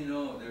 how do we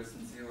know if they're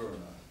sincere or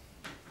not?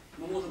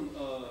 Мы можем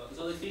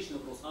задать встречный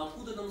вопрос, а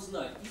откуда нам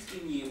знать,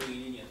 искренние вы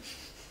или нет?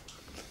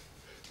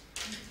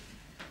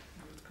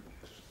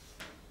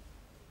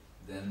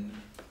 Then,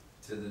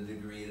 to the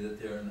degree that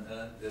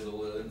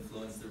it'll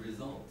influence the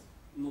result.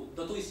 Ну,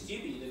 до той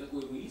степени, до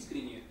какой вы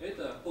искренне,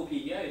 это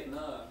повлияет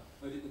на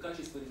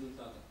качество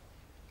результата.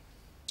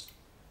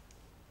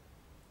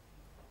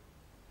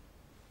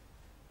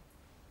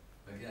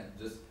 Again,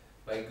 just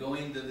by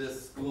going to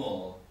this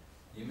school,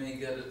 you may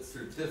get a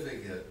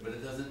certificate, but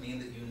it doesn't mean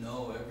that you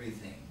know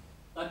everything.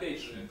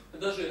 Опять же,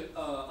 даже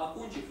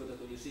окончив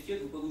этот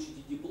университет, вы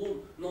получите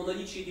диплом, но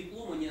наличие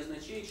диплома не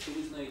означает, что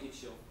вы знаете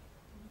все.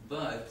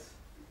 But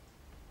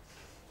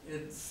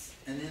it's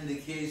an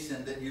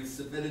indication that you've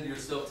submitted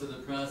yourself to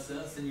the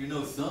process and you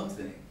know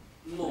something.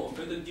 Но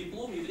этот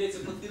диплом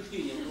является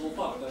подтверждением того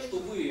факта, что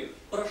вы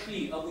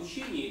прошли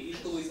обучение и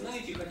что вы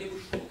знаете хотя бы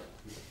что-то.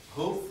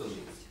 Hopefully.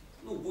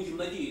 Ну, будем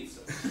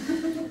надеяться.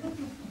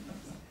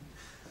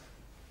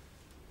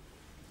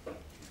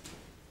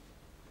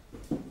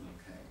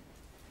 Okay.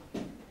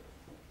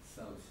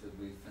 So should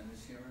we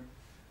finish here?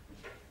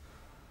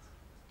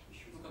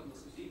 Ну, как у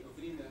нас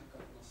время,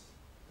 как у нас?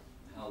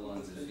 How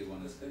long does she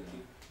want us to do?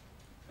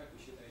 Как вы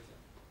считаете?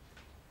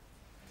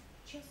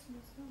 Час у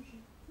нас, да, уже?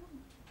 Ну,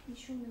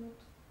 еще минут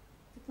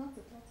 15-20,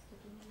 я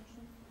думаю,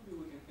 можно. Maybe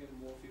we can have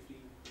more 15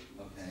 minutes.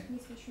 Okay.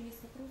 Если еще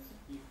есть вопросы.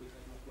 If we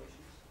have more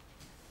questions.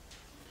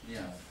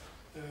 Yeah.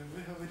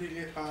 Вы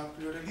говорили о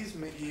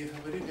плюрализме и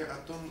говорили о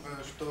том,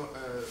 что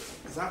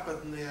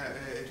западная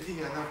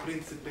религия, она в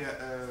принципе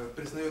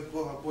признает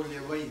Бога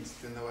более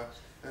воинственного.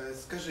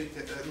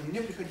 Скажите,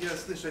 мне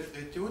приходилось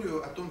слышать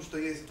теорию о том, что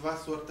есть два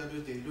сорта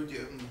людей.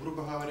 Люди,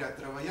 грубо говоря,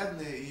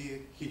 травоядные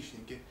и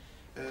хищники.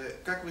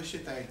 Как вы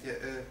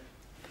считаете,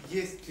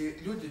 есть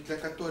люди, для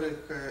которых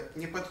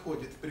не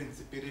подходит в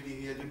принципе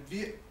религия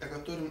любви, а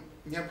которым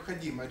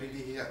необходима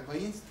религия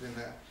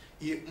воинственная?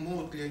 И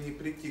могут ли они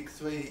прийти к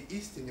своей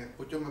истине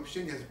путем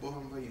общения с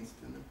Богом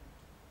воинственным?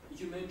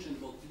 You mentioned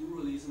about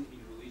pluralism in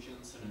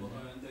religions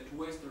and that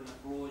Western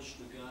approach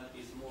to God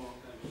is more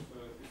kind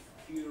of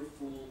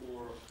fearful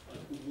or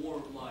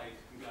warlike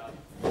God,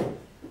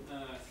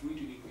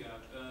 threatening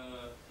God.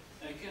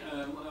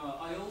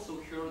 I also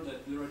heard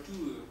that there are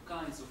two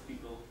kinds of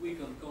people. We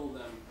can call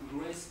them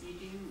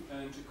grass-eating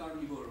and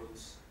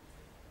carnivorous.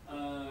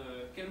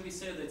 Can we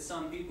say that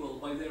some people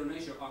by their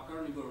nature are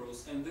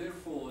carnivorous and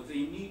therefore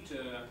they need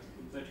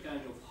that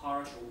kind of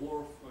harsh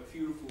or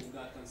fearful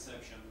God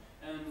conception?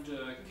 And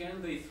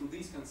can they through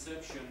this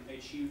conception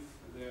achieve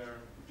their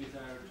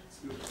desired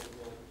spiritual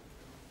goal?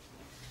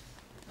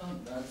 Oh,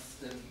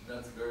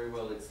 that's very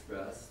well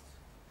expressed.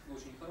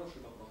 Очень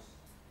хороший вопрос.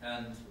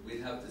 And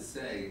we'd have to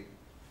say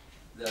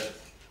that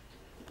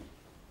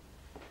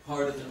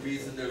part of the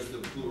reason there's the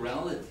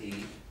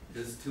plurality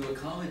is to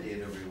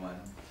accommodate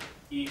everyone.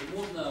 И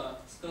можно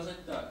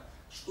сказать так,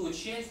 что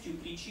частью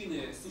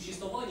причины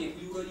существования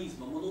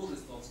плюрализма,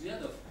 множества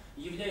взглядов,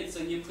 является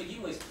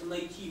необходимость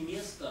найти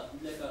место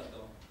для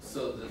каждого.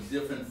 So the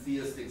different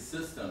theistic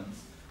systems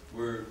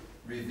were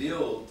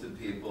revealed to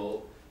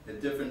people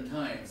at different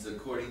times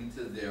according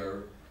to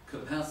their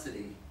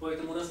capacity.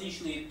 Поэтому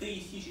различные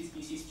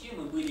теистические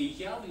системы были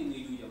явлены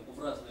людям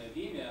в разное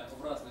время,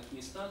 в разных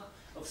местах,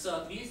 в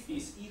соответствии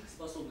с их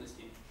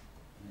способностями.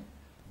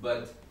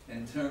 But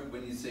in terms,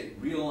 when you say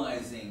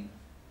realizing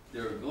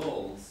their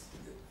goals,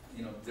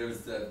 you know,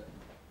 there's the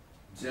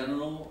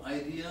general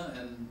idea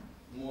and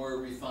more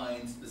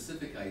refined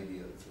specific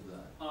ideas of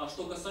that. А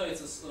что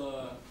касается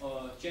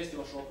части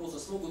вашего вопроса,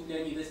 смогут ли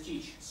они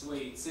достичь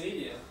своей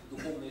цели,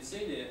 духовной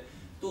цели,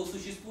 то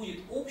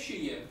существует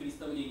общее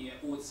представление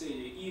о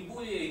цели и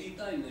более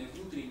детальное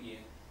внутреннее.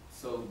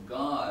 So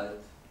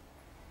God,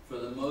 for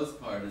the most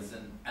part, is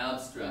an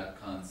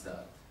abstract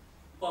concept.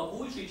 По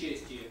большей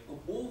части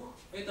Бог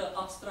 – это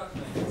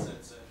абстрактная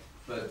концепция.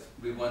 But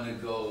we want to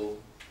go,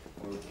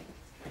 or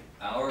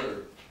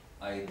our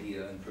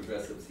idea in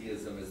progressive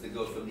theism is to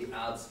go from the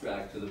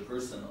abstract to the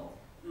personal.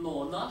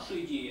 Но наша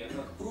идея,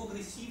 как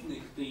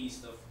прогрессивных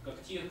теистов,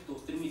 как тех, кто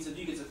стремится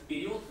двигаться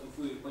вперед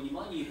в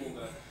понимании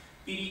Бога,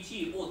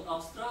 перейти от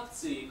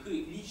абстракции к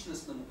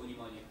личностному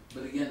пониманию.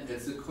 But again,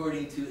 it's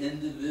according to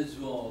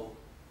individual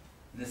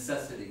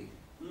necessity.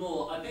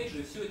 Но, опять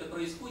же, все это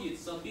происходит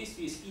в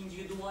соответствии с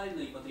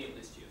индивидуальной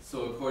потребностью.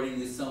 So according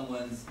to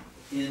someone's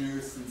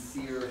inner,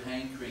 sincere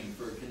hankering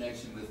for a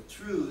connection with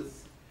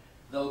truth,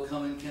 they'll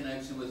come in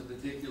connection with a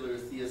particular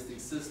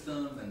theistic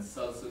system and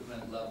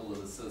subsequent level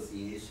of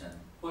association.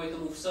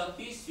 Поэтому в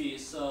соответствии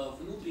с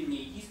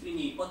внутренней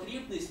искренней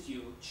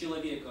потребностью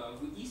человека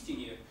в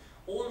истине,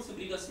 он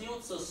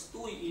соприкоснется с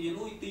той или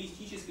иной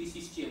теистической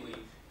системой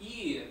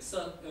и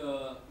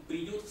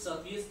придет в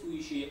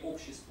соответствующее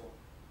общество.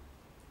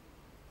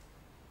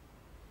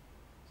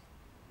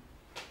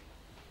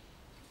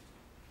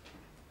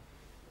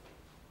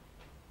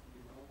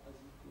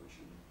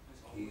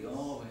 He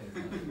always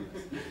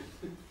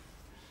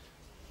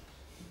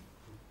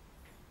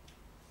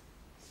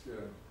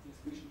Sure.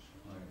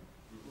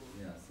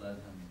 Yes, let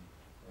him.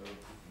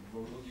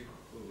 Во многих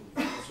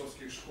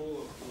философских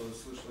школах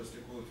слышалось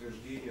такое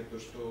утверждение, то,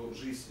 что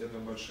жизнь это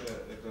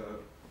большая, это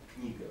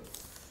книга.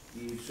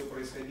 И все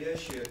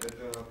происходящее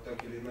это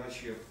так или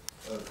иначе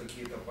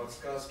какие-то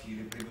подсказки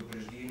или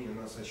предупреждения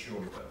нас о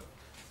чем-то.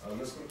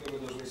 Насколько мы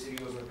должны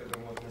серьезно к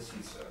этому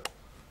относиться?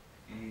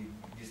 И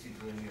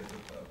действительно ли это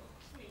так?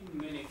 In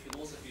many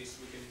philosophies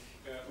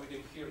we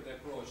can hear the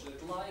approach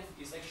that life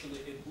is actually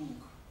a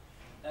book.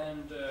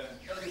 And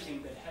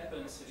everything that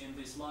happens in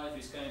this life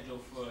is kind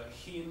of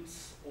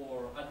hints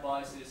or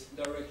advices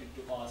directed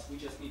to us. We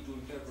just need to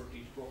interpret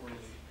it properly.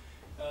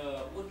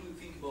 What do you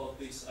think about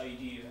this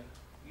idea?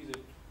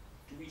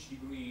 To which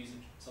degree is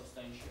it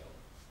substantial?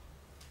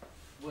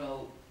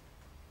 Well,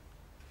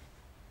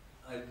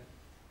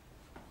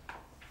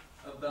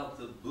 about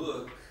the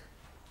book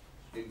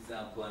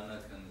example, I'm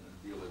not going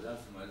to deal with that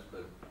so much,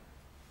 but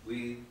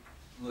we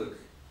look,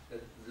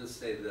 just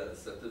say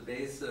this, that the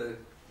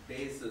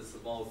basis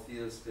of all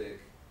theistic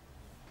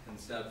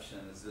conception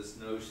is this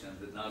notion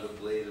that not a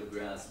blade of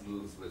grass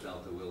moves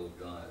without the will of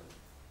God.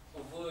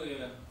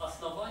 В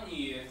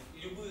основании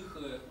любых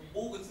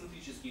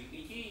богоцентрических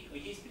идей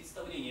есть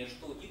представление,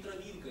 что и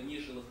травинка не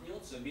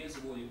шелохнется без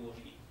воли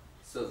Божьей.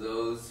 So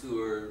those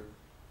who are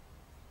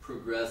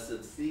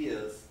progressive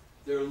theists,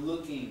 they're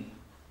looking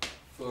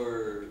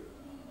for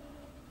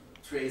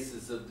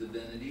traces of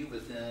divinity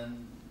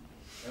within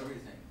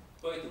everything.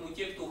 Поэтому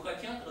те, кто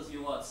хотят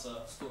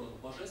развиваться в сторону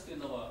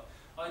божественного,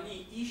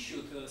 они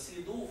ищут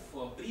следов,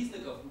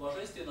 признаков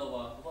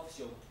божественного во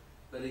всем.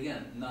 But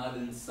again, not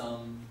in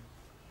some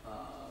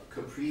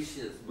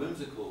capricious,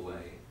 whimsical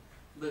way,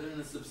 but in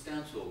a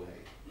substantial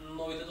way.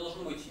 Но это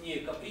должно быть не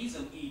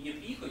капризом и не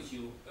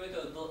прихотью,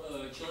 это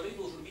человек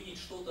должен видеть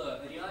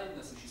что-то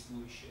реально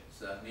существующее.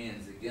 So that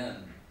means,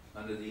 again,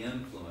 under the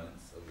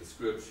influence of the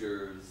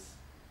scriptures,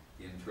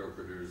 the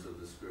interpreters of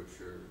the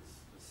scriptures,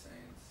 the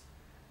saints,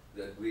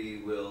 that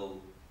we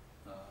will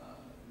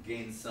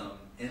gain some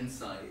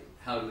insight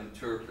how to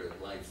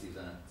interpret life's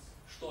events.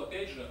 Что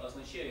опять же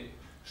означает,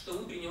 что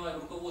мы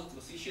принимаем руководство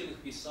священных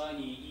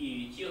писаний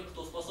и тех,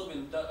 кто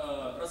способен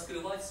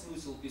раскрывать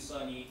смысл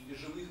писаний,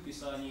 живых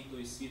писаний, то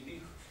есть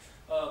святых,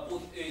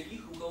 под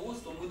их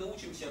руководством мы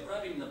научимся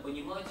правильно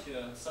понимать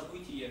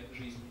события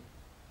жизни.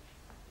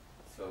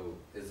 So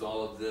is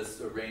all of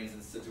this arranged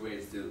in such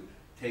ways to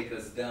take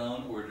us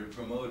down or to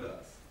promote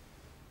us?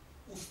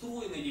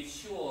 Устроено ли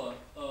все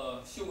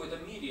в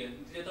этом мире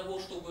для того,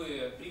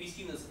 чтобы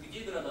привести нас к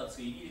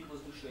деградации или к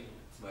возвышению?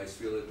 My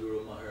Srila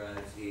Guru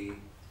Maharaj, he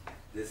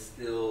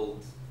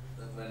distilled,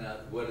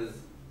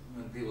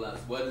 when people ask,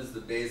 what is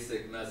the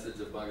basic message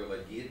of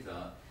Bhagavad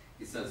Gita?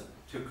 He says,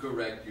 to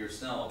correct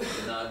yourself,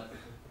 to not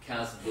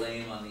cast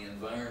blame on the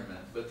environment,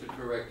 but to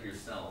correct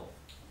yourself.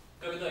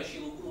 Когда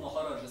Шрилу Гуру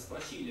Махараджа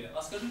спросили,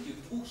 а скажите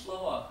в двух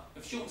словах,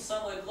 в чем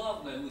самая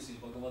главная мысль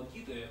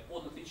Бхагавад-гиты,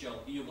 он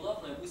отвечал, ее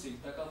главная мысль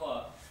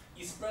такова: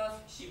 исправь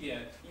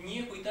себя,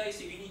 не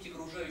пытайся винить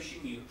окружающий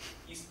мир,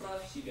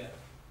 исправь себя.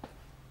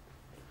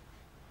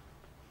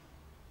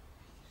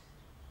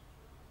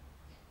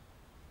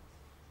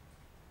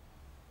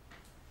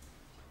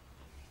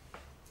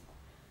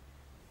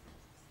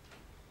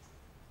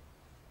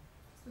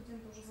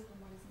 Студенты уже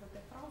задумались над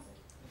этой фразой.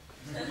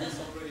 Students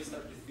already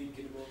started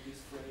thinking about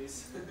this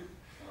phrase.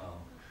 Wow.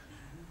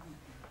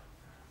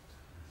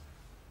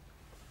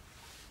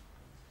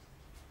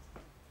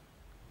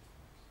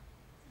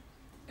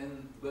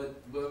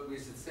 But what we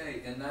should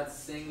say, in that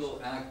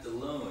single act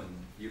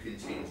alone, you can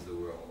change the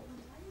world.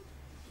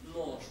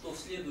 Но что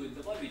следует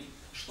добавить,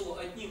 что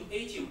одним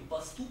этим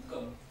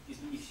поступком,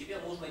 изменив себя,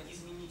 можно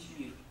изменить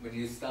мир. When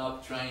you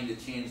stop trying to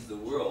change the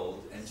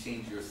world and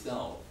change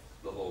yourself,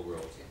 the whole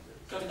world changes.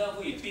 Когда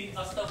вы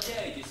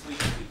оставляете свои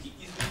попытки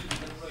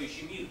изменить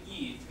окружающий мир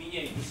и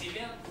меняете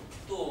себя,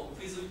 то в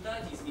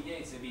результате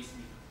изменяется весь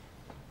мир.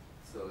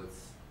 So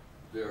it's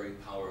very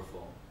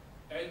powerful.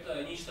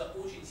 Это нечто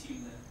очень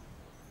сильное.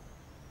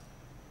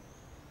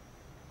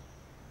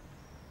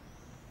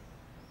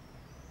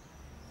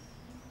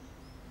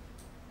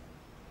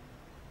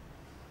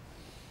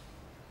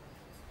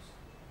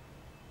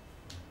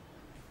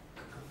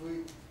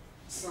 Каковы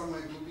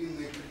самые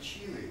глубинные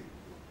причины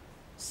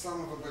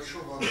самого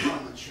большого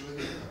обмана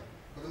человека,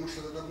 потому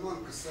что этот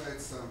обман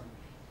касается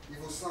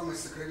его самой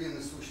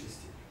сокровенной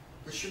сущности.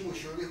 Почему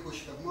человек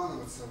хочет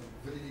обманываться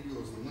в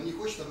религиозном, но не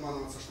хочет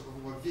обманываться, чтобы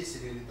его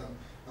обвесили или там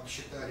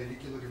обсчитали, или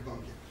кинули в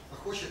банке, а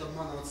хочет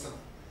обманываться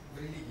в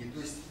религии, то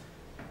есть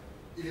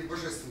или в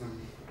божественном,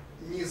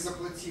 не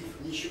заплатив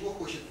ничего,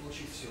 хочет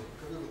получить все.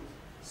 Каковы вот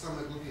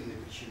самые глубинные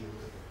причины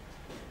вот этого?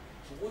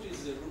 What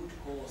is the root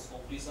cause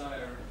of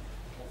desire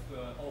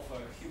of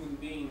a human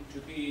being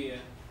to be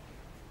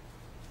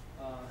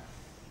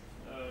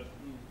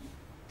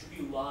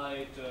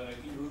light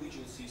in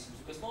religious systems?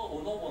 Because no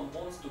one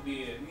wants to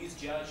be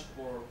misjudged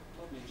or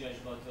not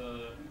misjudged,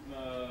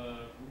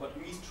 but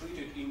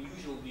mistreated in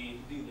usual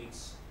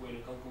dealings when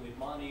you calculate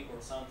money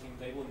or something.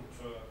 They want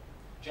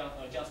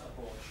just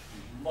approach.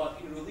 But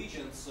in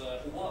religions,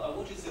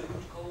 what is the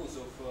root cause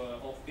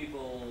of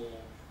people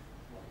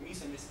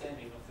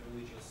misunderstanding of the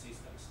religious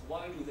systems?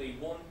 Why do they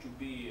want to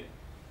be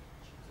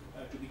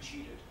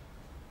cheated?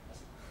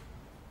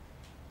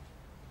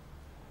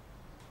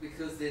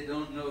 Because they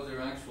don't know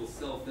their actual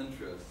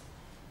self-interest.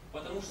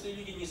 Потому что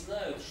люди не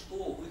знают,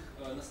 что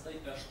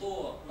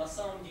на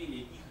самом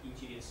деле их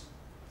интерес.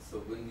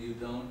 So when you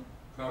don't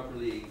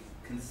properly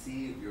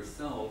conceive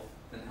yourself,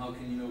 then how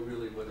can you know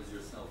really what is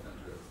your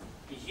self-interest?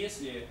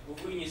 Если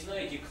вы не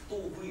знаете,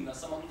 кто вы на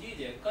самом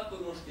деле, как вы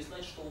можете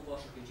знать, что в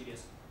ваших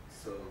интересах?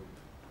 So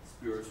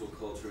spiritual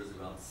culture is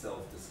about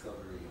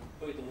self-discovery.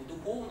 Поэтому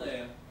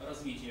духовное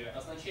развитие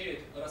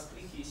означает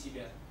раскрытие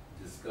себя.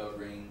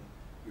 Discovering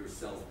your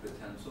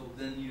self-potential,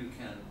 then you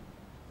can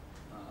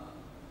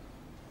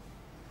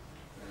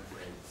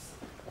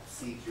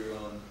seek your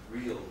own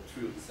real,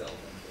 true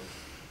self-interest.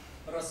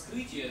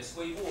 раскрытие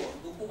своего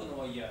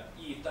духовного «я».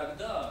 И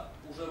тогда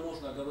уже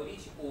можно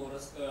говорить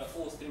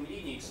о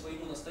стремлении к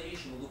своему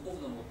настоящему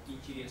духовному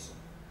интересу.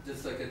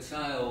 Just like a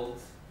child,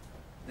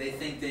 they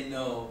think they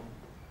know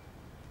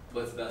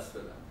what's best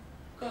for them.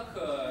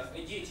 Как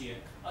дети,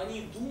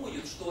 они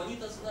думают, что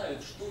они-то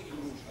знают, что им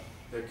нужно.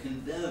 They're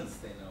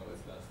convinced they know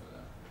what's best for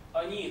them.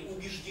 Они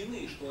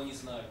убеждены, что они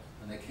знают.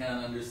 And they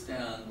can't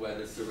understand why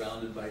they're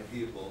surrounded by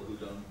people who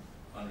don't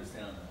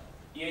understand that.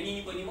 И они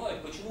не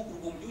понимают, почему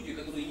кругом люди,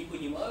 которые не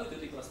понимают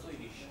этой простой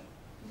вещи.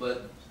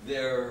 But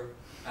their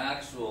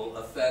actual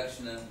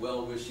affectionate,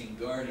 well-wishing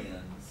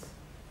guardians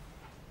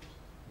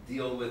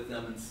deal with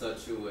them in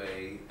such a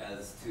way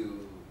as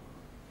to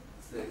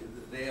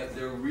they have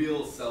their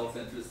real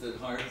self-interested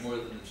heart more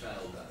than the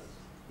child does.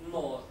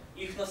 Но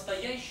их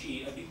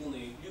настоящие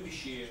опекуны,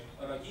 любящие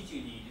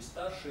родители или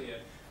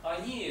старшие,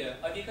 они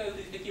опекают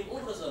их таким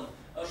образом,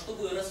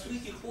 чтобы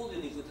раскрыть их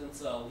подлинный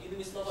потенциал.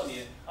 Иными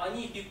словами,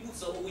 они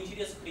пекутся об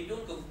интересах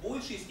ребенка в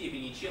большей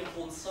степени, чем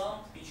он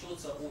сам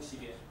печется о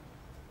себе.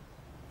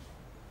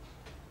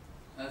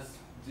 As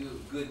do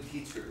good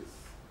teachers.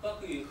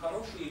 Как и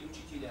хорошие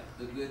учителя.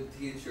 The good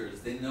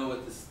teachers, they know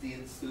what the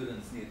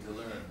students need to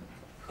learn.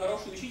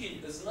 Хороший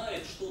учитель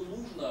знает, что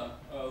нужно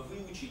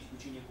выучить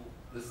ученику.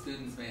 The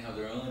students may have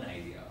their own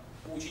idea.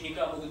 У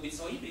ученика могут быть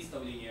свои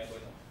представления об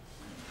этом.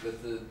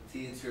 But the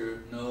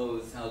teacher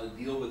knows how to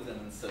deal with them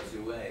in such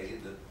a way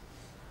that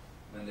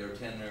when their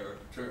tenure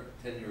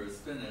is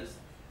finished,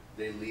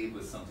 they leave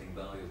with something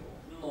valuable.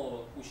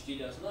 Но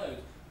учителя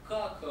знают,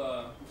 как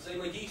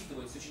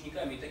взаимодействовать с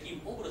учениками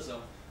таким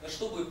образом,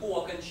 чтобы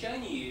по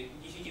окончании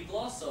 10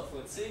 классов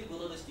цель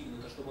была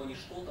достигнута, чтобы они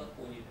что-то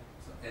поняли.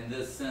 In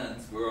this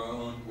sense, we're our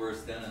own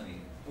worst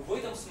enemy. В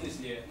этом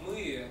смысле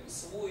мы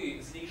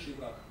свой злейший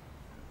враг.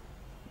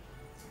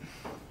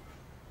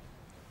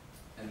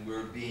 And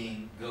we're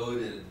being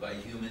goaded by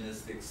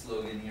humanistic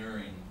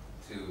sloganeering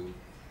to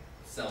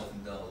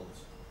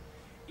self-indulge.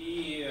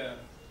 И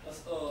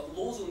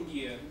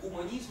лозунги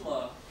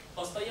гуманизма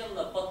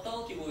постоянно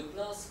подталкивают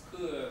нас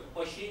к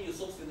поощрению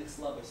собственных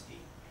слабостей.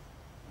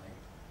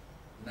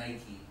 Like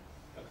Nike.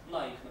 Как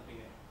Nike,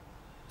 например.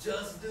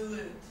 Just do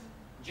it.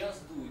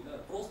 Just do it. Да,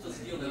 просто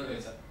сделай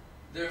это.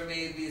 There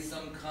may be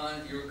some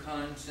your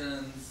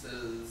conscience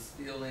is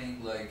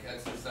feeling like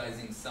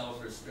exercising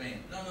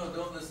self-restraint. No,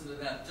 don't listen to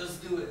that. Just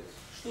do it.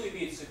 Что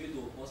имеется в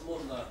виду?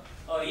 Возможно,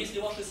 если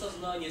ваше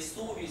сознание,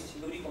 совесть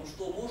говорит вам,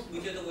 что, может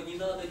быть, этого не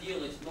надо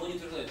делать, но они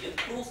утверждают, нет,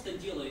 просто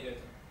делай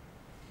это.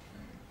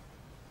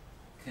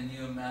 Can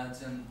you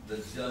imagine the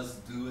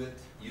Just Do It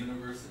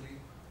University?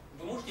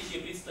 Вы можете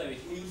себе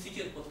представить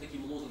университет под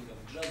таким лозунгом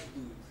Just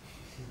Do It?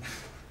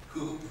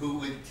 Who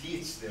would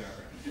teach there?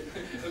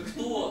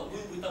 Кто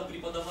был бы там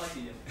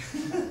преподавателем?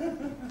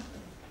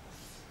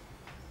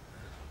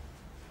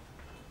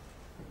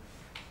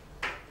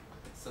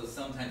 So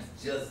sometimes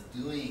just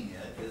doing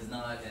it is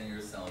not in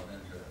your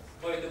self-interest.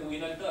 Поэтому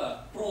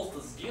иногда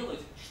просто сделать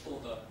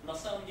что-то на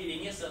самом деле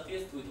не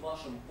соответствует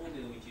вашим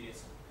подлинным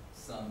интересам.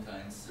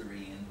 Sometimes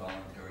serene,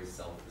 voluntary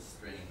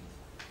self-restraint.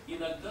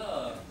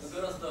 Иногда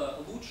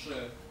гораздо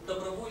лучше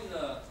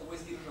добровольно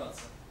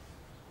воздержаться.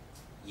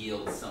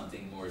 Yield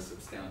something more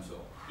substantial.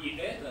 И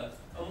это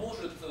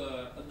может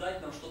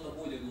дать нам что-то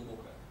более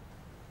глубокое.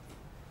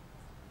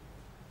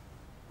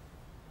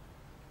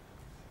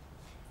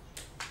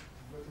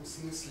 В этом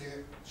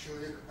смысле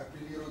человек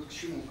апеллирует к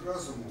чему? К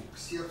разуму, к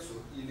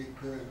сердцу или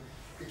к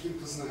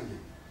каким-то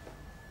знаниям?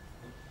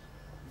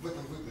 В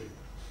этом выборе.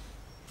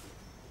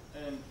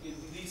 And in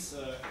this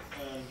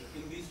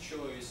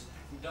choice,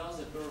 does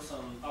a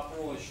person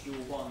approach to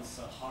one's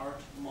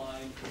heart,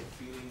 mind, or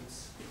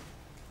feelings?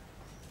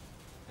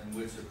 And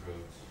which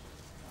approach?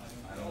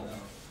 I don't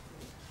know.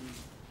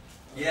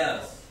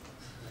 Yes.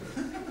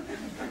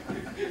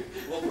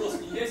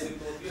 Вопрос не ясен,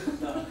 но ответ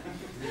да.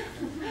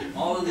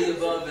 All of the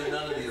above and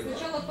none of the above.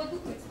 Сначала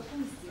подумать,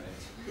 потом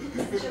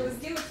сделать. Сначала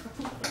сделать,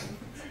 потом подумать.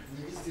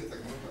 Не везде так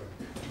бывает.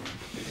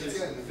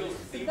 Идеально.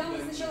 Когда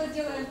мы сначала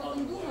делаем,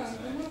 потом думаем,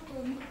 то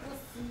мы как раз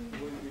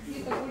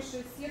где-то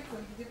больше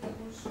сердцем, где-то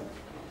больше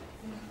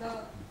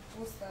иногда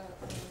просто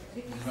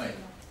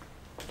рефлексивно.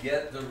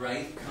 Get the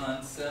right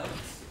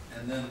concepts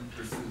and then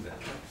pursue that.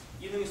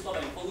 Иными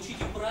словами,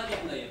 получите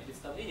правильное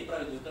представление,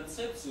 правильную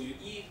концепцию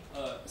и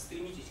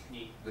стремитесь к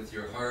ней. With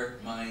your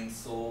heart, mind,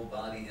 soul,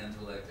 body,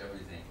 intellect,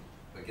 everything.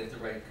 But get the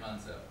right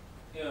concept.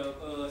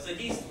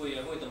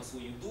 Задействуя в этом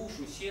свою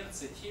душу,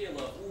 сердце,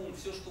 тело, ум,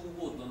 все что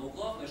угодно, но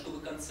главное,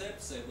 чтобы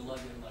концепция была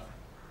верна.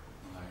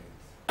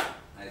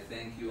 I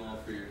thank you all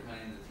for your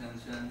kind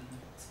attention.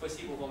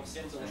 Спасибо вам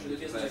всем за ваше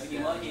любезное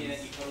внимание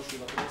и хорошие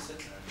вопросы.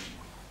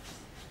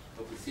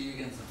 Hope to see you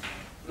again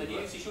sometime.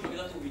 Надеюсь, еще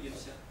когда-то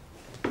увидимся.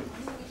 Ну,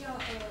 я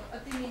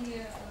от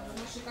имени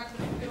нашей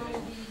кафедры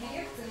филологии и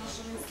дирекции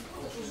нашего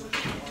института тоже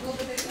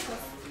благодарю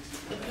вас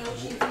за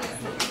очень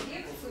интересную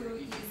лекцию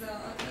и за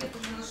ответы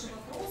на наши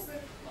вопросы.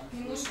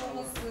 Немножко у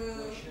нас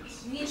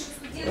меньше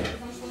студентов,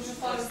 потому что уже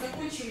пары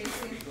закончились.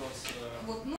 Вот.